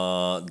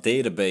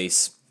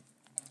database,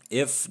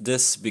 if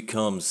this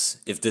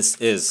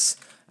is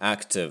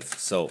active,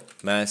 so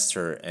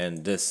master,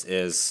 and this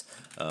is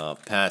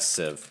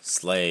passive,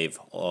 slave,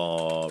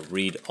 or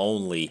read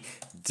only,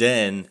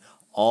 then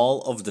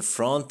all of the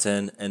front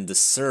end and the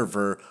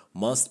server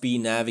must be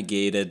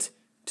navigated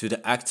to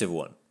the active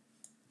one,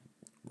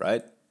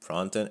 right?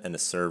 Front end and the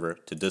server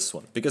to this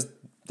one, because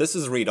this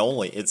is read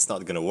only, it's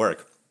not gonna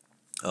work.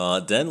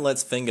 Then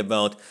let's think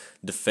about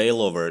the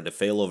failover. The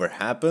failover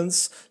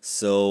happens,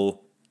 so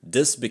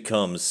this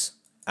becomes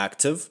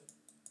active,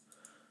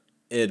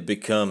 it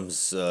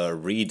becomes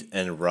read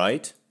and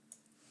write,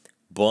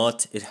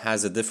 but it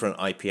has a different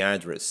IP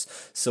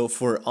address. So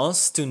for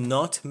us to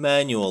not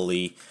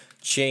manually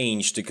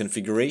change the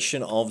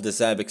configuration of the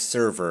Zabbix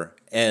server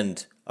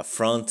and a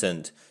front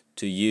end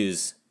to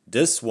use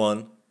this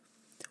one,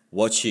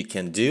 what you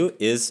can do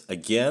is,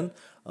 again,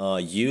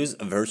 use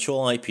a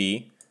virtual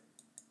IP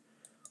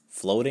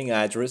floating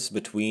address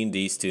between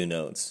these two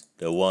nodes.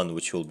 The one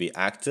which will be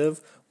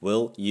active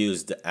will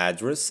use the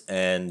address,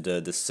 and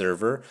the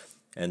server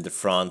and the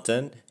front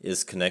end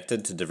is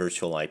connected to the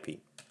virtual IP.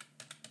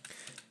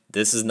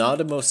 This is not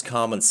the most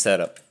common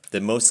setup.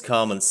 The most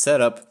common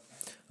setup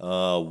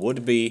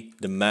would be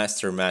the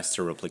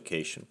master-master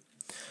replication,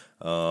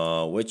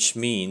 which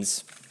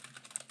means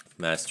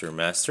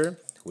master-master,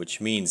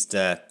 which means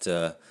that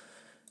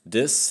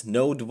this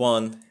node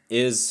 1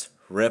 is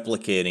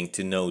replicating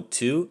to node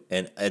 2,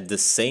 and at the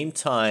same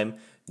time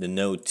the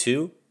node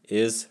 2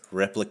 is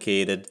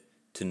replicated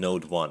to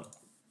node 1.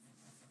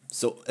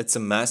 So it's a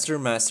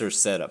master-master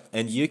setup,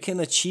 and you can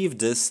achieve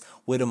this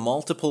with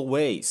multiple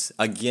ways.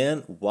 Again,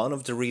 one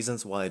of the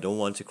reasons why I don't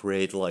want to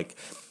create like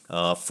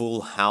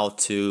full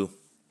how-to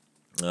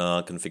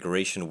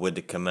configuration with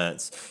the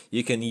commands.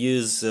 You can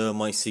use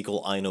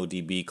MySQL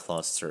InnoDB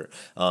cluster.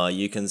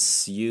 You can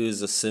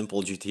use a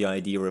simple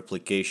GTID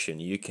replication.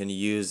 You can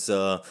use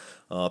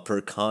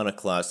Percana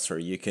cluster.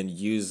 You can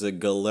use a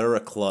Galera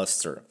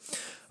cluster.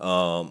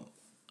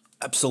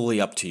 Absolutely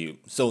up to you.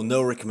 So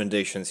no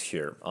recommendations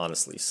here,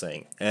 honestly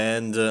saying.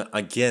 And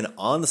again,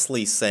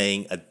 honestly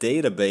saying, a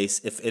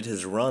database, if it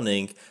is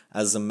running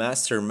as a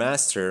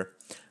master-master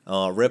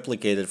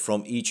replicated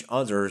from each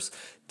others,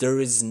 there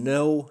is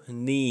no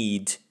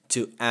need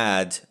to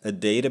add a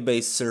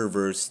database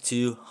servers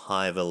to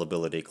high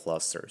availability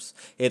clusters.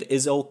 It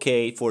is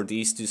okay for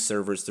these two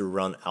servers to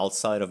run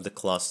outside of the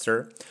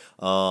cluster.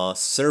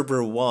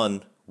 Server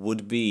 1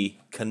 would be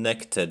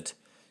connected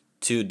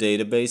to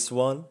database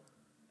 1.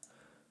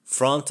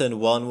 Front-end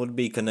 1 would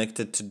be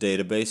connected to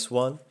database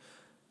 1,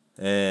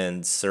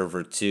 and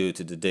server 2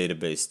 to the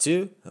database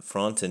 2,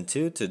 front-end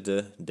 2 to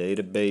the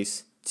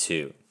database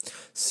 2.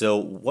 So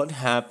what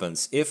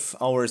happens if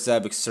our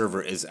Zabbix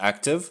server is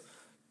active?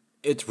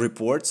 It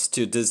reports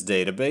to this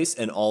database,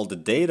 and all the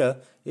data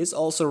is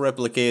also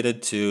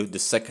replicated to the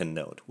second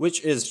node,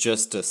 which is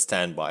just a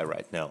standby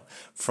right now.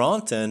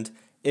 Front-end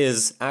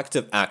is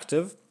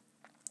active,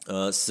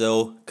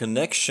 so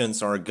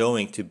connections are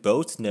going to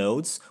both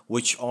nodes,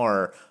 which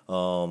are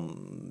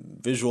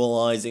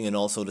visualizing and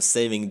also the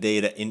saving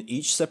data in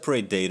each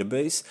separate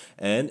database,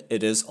 and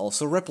it is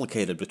also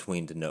replicated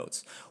between the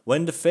nodes.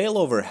 When the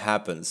failover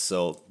happens,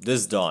 so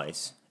this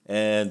dies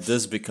and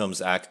this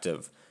becomes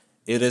active,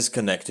 it is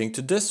connecting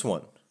to this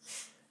one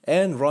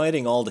and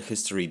writing all the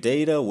history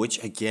data,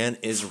 which again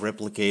is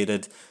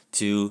replicated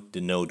to the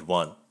node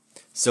 1.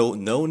 So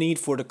no need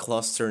for the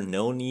cluster,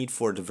 no need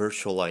for the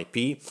virtual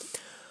IP.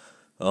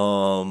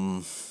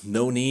 No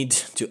need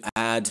to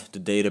add the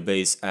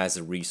database as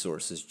a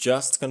resources.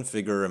 Just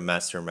configure a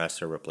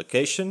master-master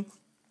replication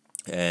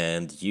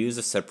and use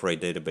a separate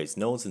database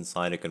nodes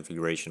inside the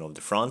configuration of the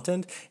front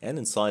end and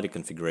inside the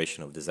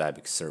configuration of the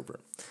Zabbix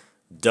server.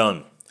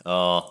 Done.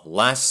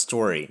 Last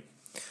story.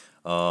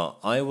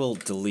 I will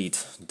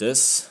delete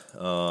this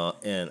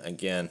and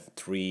again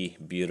 3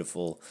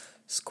 beautiful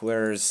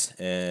squares.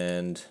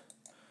 And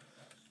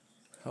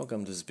how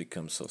come this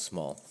becomes so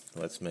small?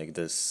 Let's make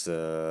this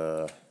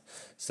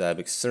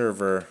Zabbix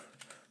server,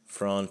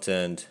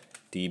 front-end,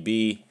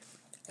 DB,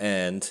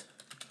 and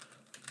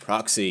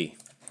proxy.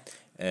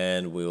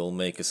 And we will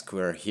make a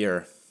square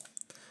here.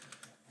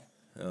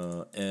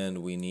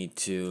 And we need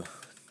to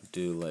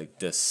do like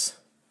this.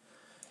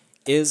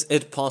 Is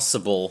it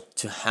possible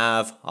to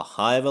have a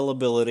high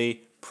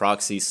availability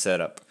proxy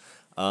setup?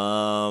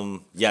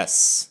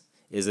 Yes.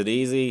 Is it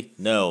easy?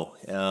 No.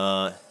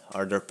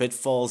 Are there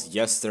pitfalls?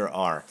 Yes, there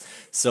are.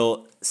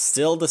 So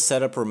still the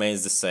setup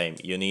remains the same.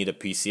 You need a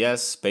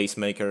PCS,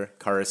 pacemaker,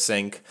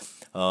 carsync.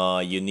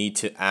 You need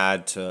to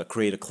add,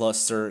 create a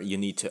cluster. You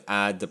need to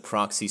add the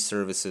proxy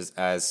services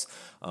as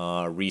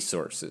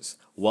resources.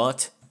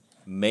 What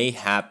may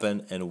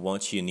happen and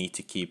what you need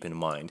to keep in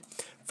mind.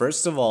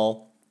 First of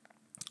all,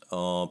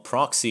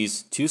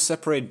 proxies, 2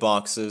 separate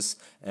boxes,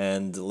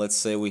 and let's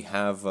say we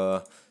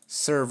have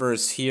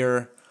servers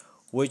here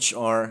which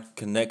are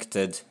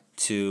connected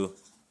to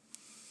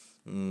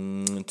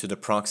the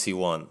proxy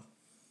 1,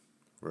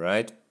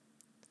 right?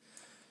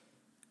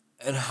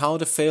 And how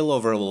the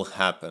failover will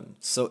happen.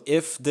 So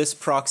if this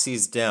proxy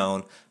is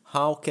down,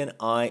 how can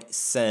I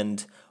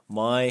send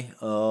my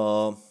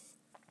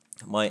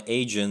my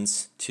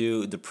agents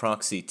to the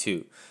proxy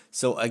 2?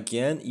 So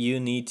again, you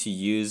need to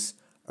use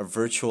a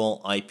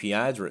virtual IP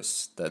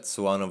address. That's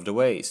one of the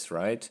ways,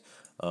 right?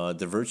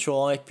 The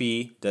virtual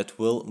IP that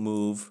will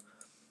move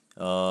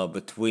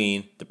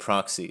between the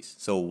proxies.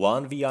 So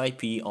one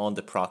VIP on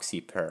the proxy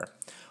pair.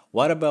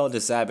 What about the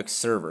Zabbix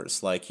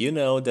servers? Like, you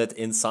know that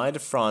inside the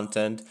front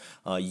end,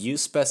 you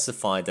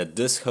specify that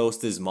this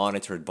host is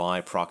monitored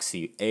by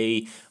proxy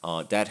A,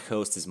 that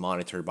host is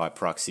monitored by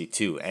proxy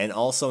 2. And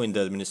also in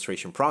the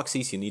administration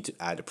proxies, you need to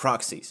add the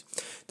proxies.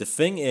 The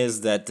thing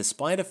is that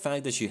despite the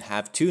fact that you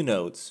have 2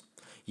 nodes,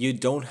 you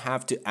don't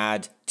have to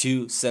add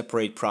 2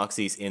 separate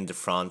proxies in the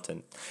front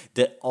end.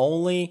 The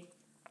only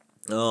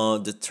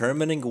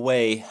determining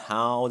way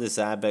how the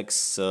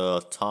Zabbix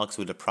talks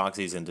with the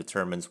proxies and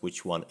determines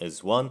which one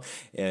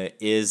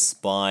is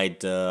by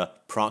the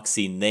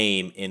proxy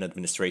name in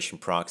administration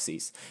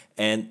proxies.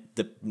 And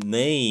the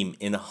name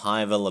in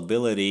high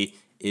availability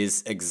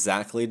is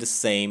exactly the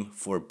same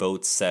for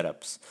both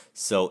setups.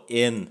 So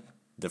in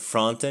the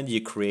front end,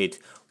 you create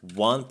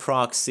one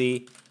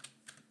proxy,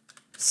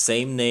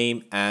 same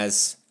name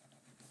as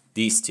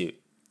these two.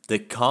 The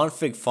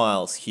config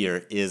files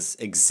here is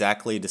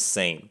exactly the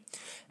same.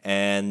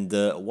 And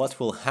what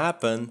will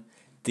happen,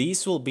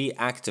 these will be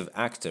active,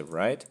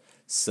 right?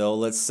 So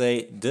let's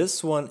say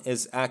this one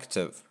is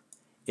active.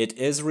 It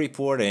is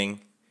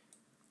reporting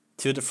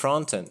to the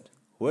front end,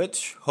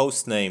 which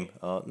host name,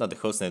 not the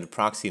host name, the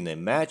proxy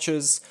name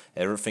matches,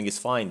 everything is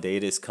fine,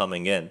 data is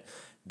coming in.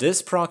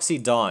 This proxy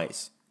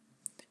dies.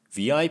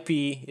 VIP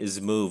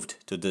is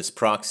moved to this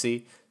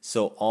proxy,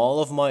 so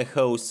all of my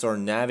hosts are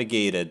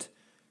navigated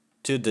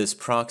to this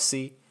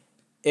proxy.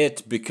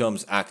 It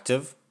becomes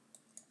active.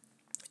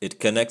 It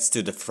connects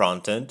to the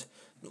front end,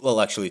 well,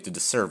 actually to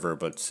the server,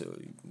 but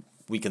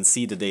we can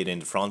see the data in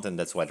the front end,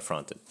 that's why the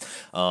front end.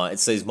 It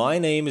says my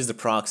name is the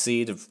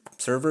proxy, the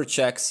server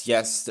checks,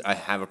 yes, I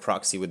have a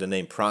proxy with the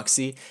name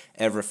proxy,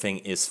 everything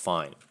is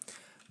fine.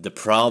 The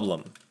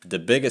problem, the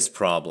biggest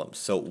problem,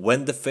 so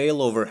when the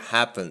failover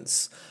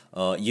happens,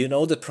 you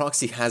know the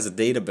proxy has a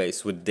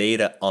database with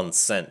data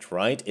unsent,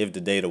 right? If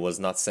the data was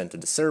not sent to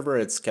the server,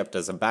 it's kept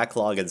as a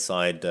backlog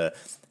inside the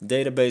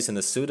database, and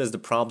as soon as the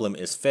problem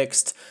is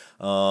fixed,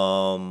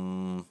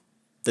 the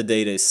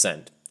data is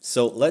sent.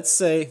 So let's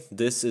say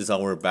this is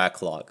our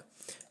backlog,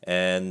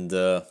 and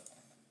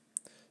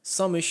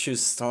some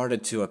issues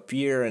started to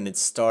appear and it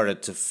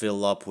started to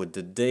fill up with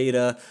the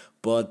data,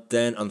 but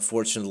then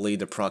unfortunately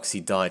the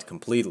proxy died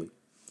completely.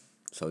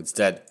 So it's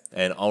dead,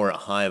 and our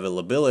high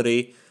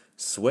availability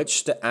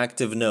switched the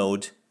active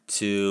node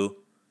to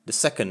the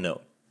second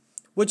node,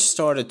 which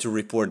started to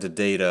report the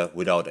data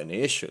without any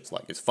issues,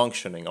 like it's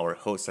functioning, our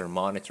hosts are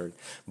monitored.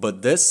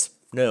 But this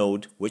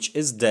node, which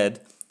is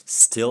dead,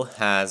 still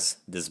has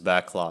this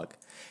backlog.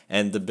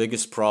 And the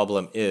biggest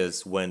problem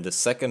is when the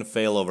second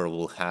failover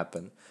will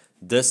happen,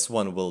 this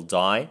one will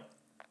die,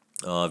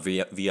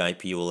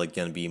 VIP will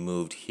again be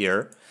moved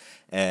here,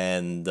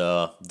 and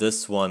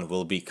this one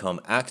will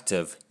become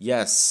active.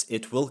 Yes,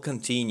 it will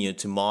continue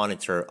to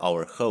monitor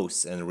our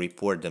hosts and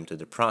report them to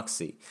the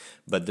proxy,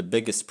 but the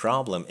biggest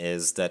problem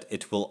is that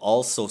it will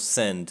also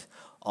send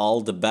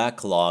all the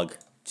backlog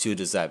to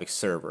the Zabbix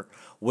server,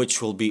 which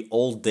will be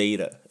old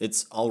data.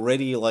 It's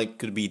already like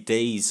could be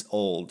days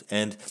old,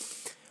 and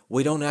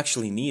we don't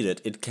actually need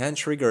it. It can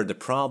trigger the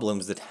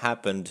problems that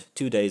happened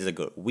 2 days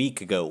ago, week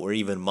ago, or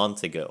even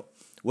month ago,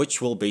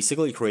 which will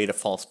basically create a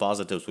false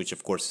positives, which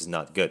of course is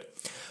not good.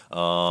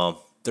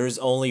 There's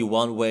only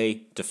one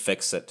way to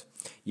fix it.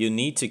 You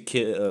need to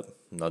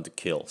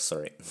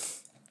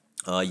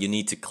you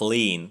need to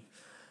clean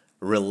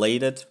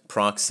related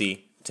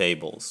proxy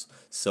tables.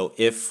 So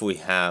if we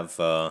have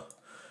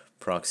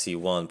proxy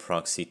 1,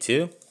 proxy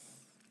 2,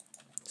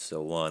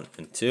 so 1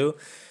 and 2,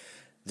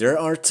 there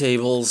are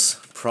tables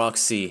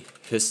proxy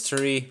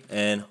history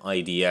and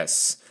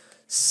IDS.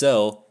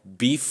 So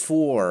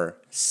before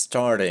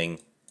starting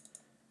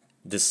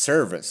the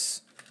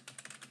service,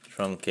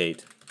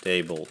 truncate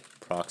table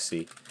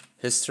proxy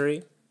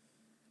history,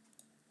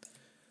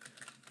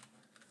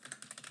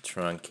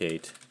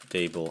 truncate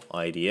table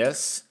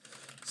IDS,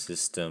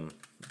 system,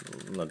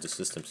 not the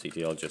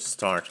systemctl, just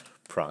start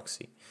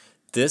proxy.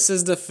 This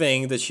is the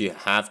thing that you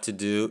have to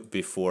do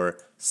before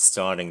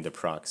starting the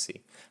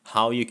proxy.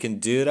 How you can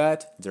do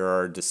that? There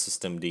are the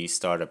systemd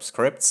startup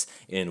scripts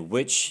in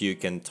which you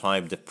can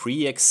type the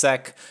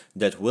pre-exec.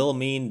 That will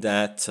mean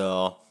that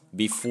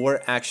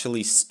before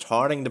actually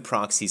starting the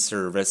proxy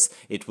service,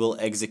 it will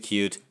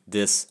execute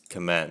this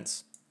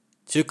commands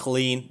to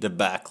clean the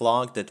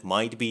backlog that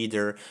might be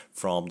there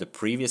from the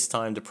previous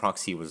time the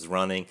proxy was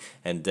running,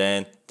 and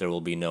then there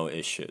will be no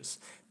issues.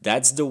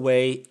 That's the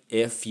way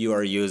if you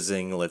are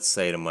using, let's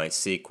say, the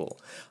MySQL.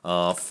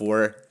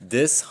 For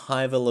this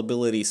high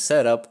availability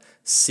setup,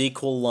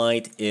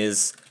 SQLite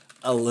is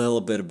a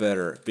little bit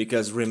better,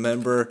 because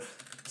remember,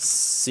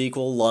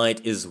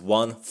 SQLite is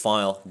one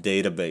file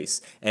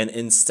database, and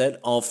instead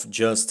of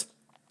just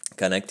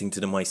connecting to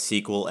the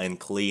MySQL and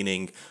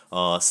cleaning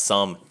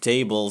some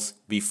tables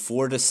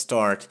before the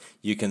start,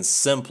 you can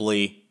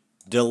simply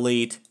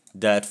delete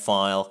that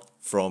file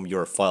from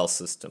your file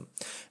system.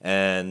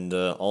 And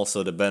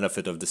also the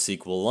benefit of the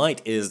SQLite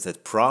is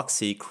that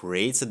proxy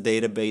creates a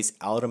database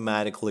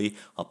automatically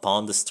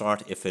upon the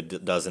start if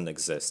it doesn't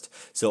exist.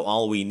 So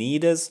all we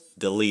need is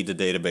delete the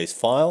database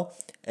file,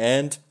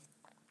 and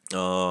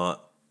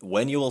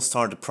when you will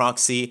start the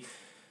proxy,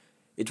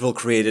 it will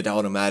create it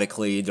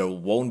automatically. There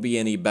won't be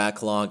any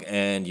backlog,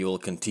 and you will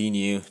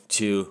continue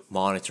to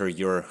monitor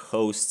your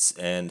hosts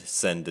and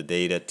send the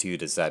data to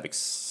the Zabbix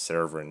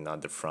server,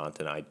 not the front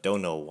end. I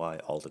don't know why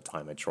all the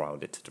time I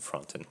route it to the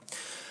front end.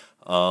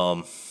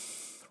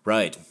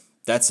 Right,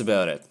 that's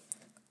about it.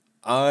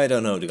 I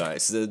don't know,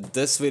 guys.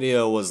 This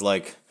video was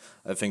like,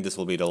 I think this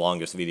will be the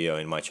longest video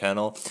in my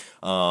channel.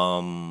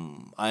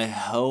 I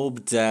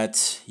hope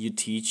that you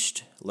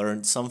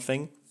learned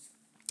something.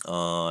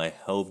 I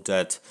hope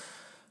that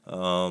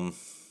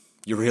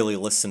you really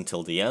listen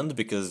till the end,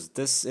 because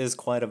this is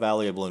quite a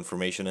valuable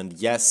information. And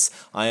yes,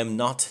 I am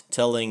not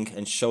telling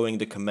and showing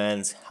the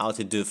commands how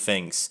to do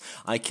things.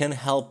 I can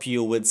help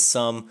you with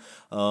some,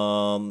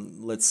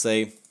 let's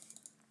say,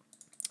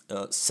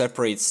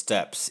 separate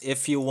steps.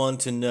 If you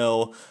want to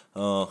know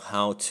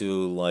how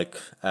to like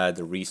add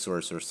a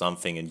resource or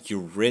something, and you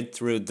read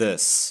through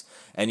this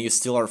and you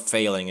still are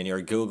failing, and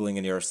you're googling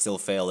and you're still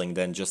failing,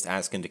 then just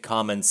ask in the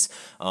comments.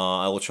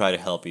 I will try to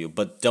help you,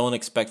 but don't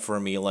expect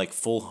from me like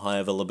full high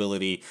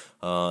availability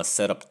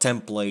setup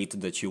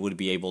template that you would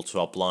be able to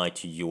apply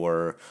to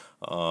your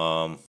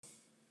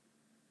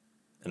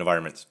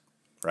environment,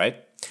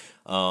 right?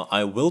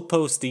 I will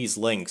post these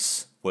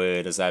links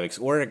with a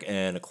Zabbix org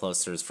and the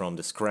clusters from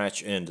the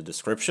scratch in the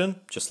description,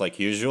 just like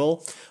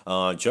usual.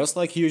 Just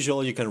like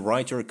usual, you can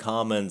write your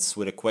comments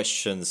with the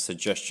questions,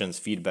 suggestions,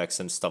 feedbacks,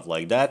 and stuff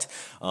like that.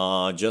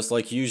 Just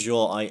like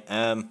usual, I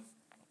am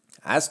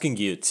asking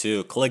you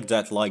to click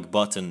that like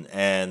button,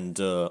 and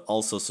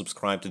also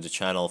subscribe to the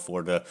channel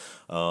for the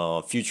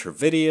future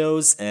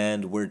videos,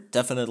 and we'll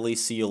definitely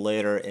see you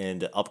later in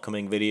the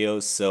upcoming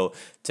videos. So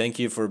thank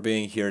you for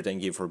being here,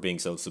 thank you for being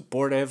so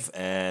supportive,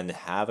 and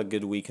have a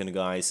good weekend,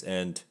 guys,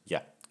 and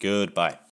yeah, goodbye.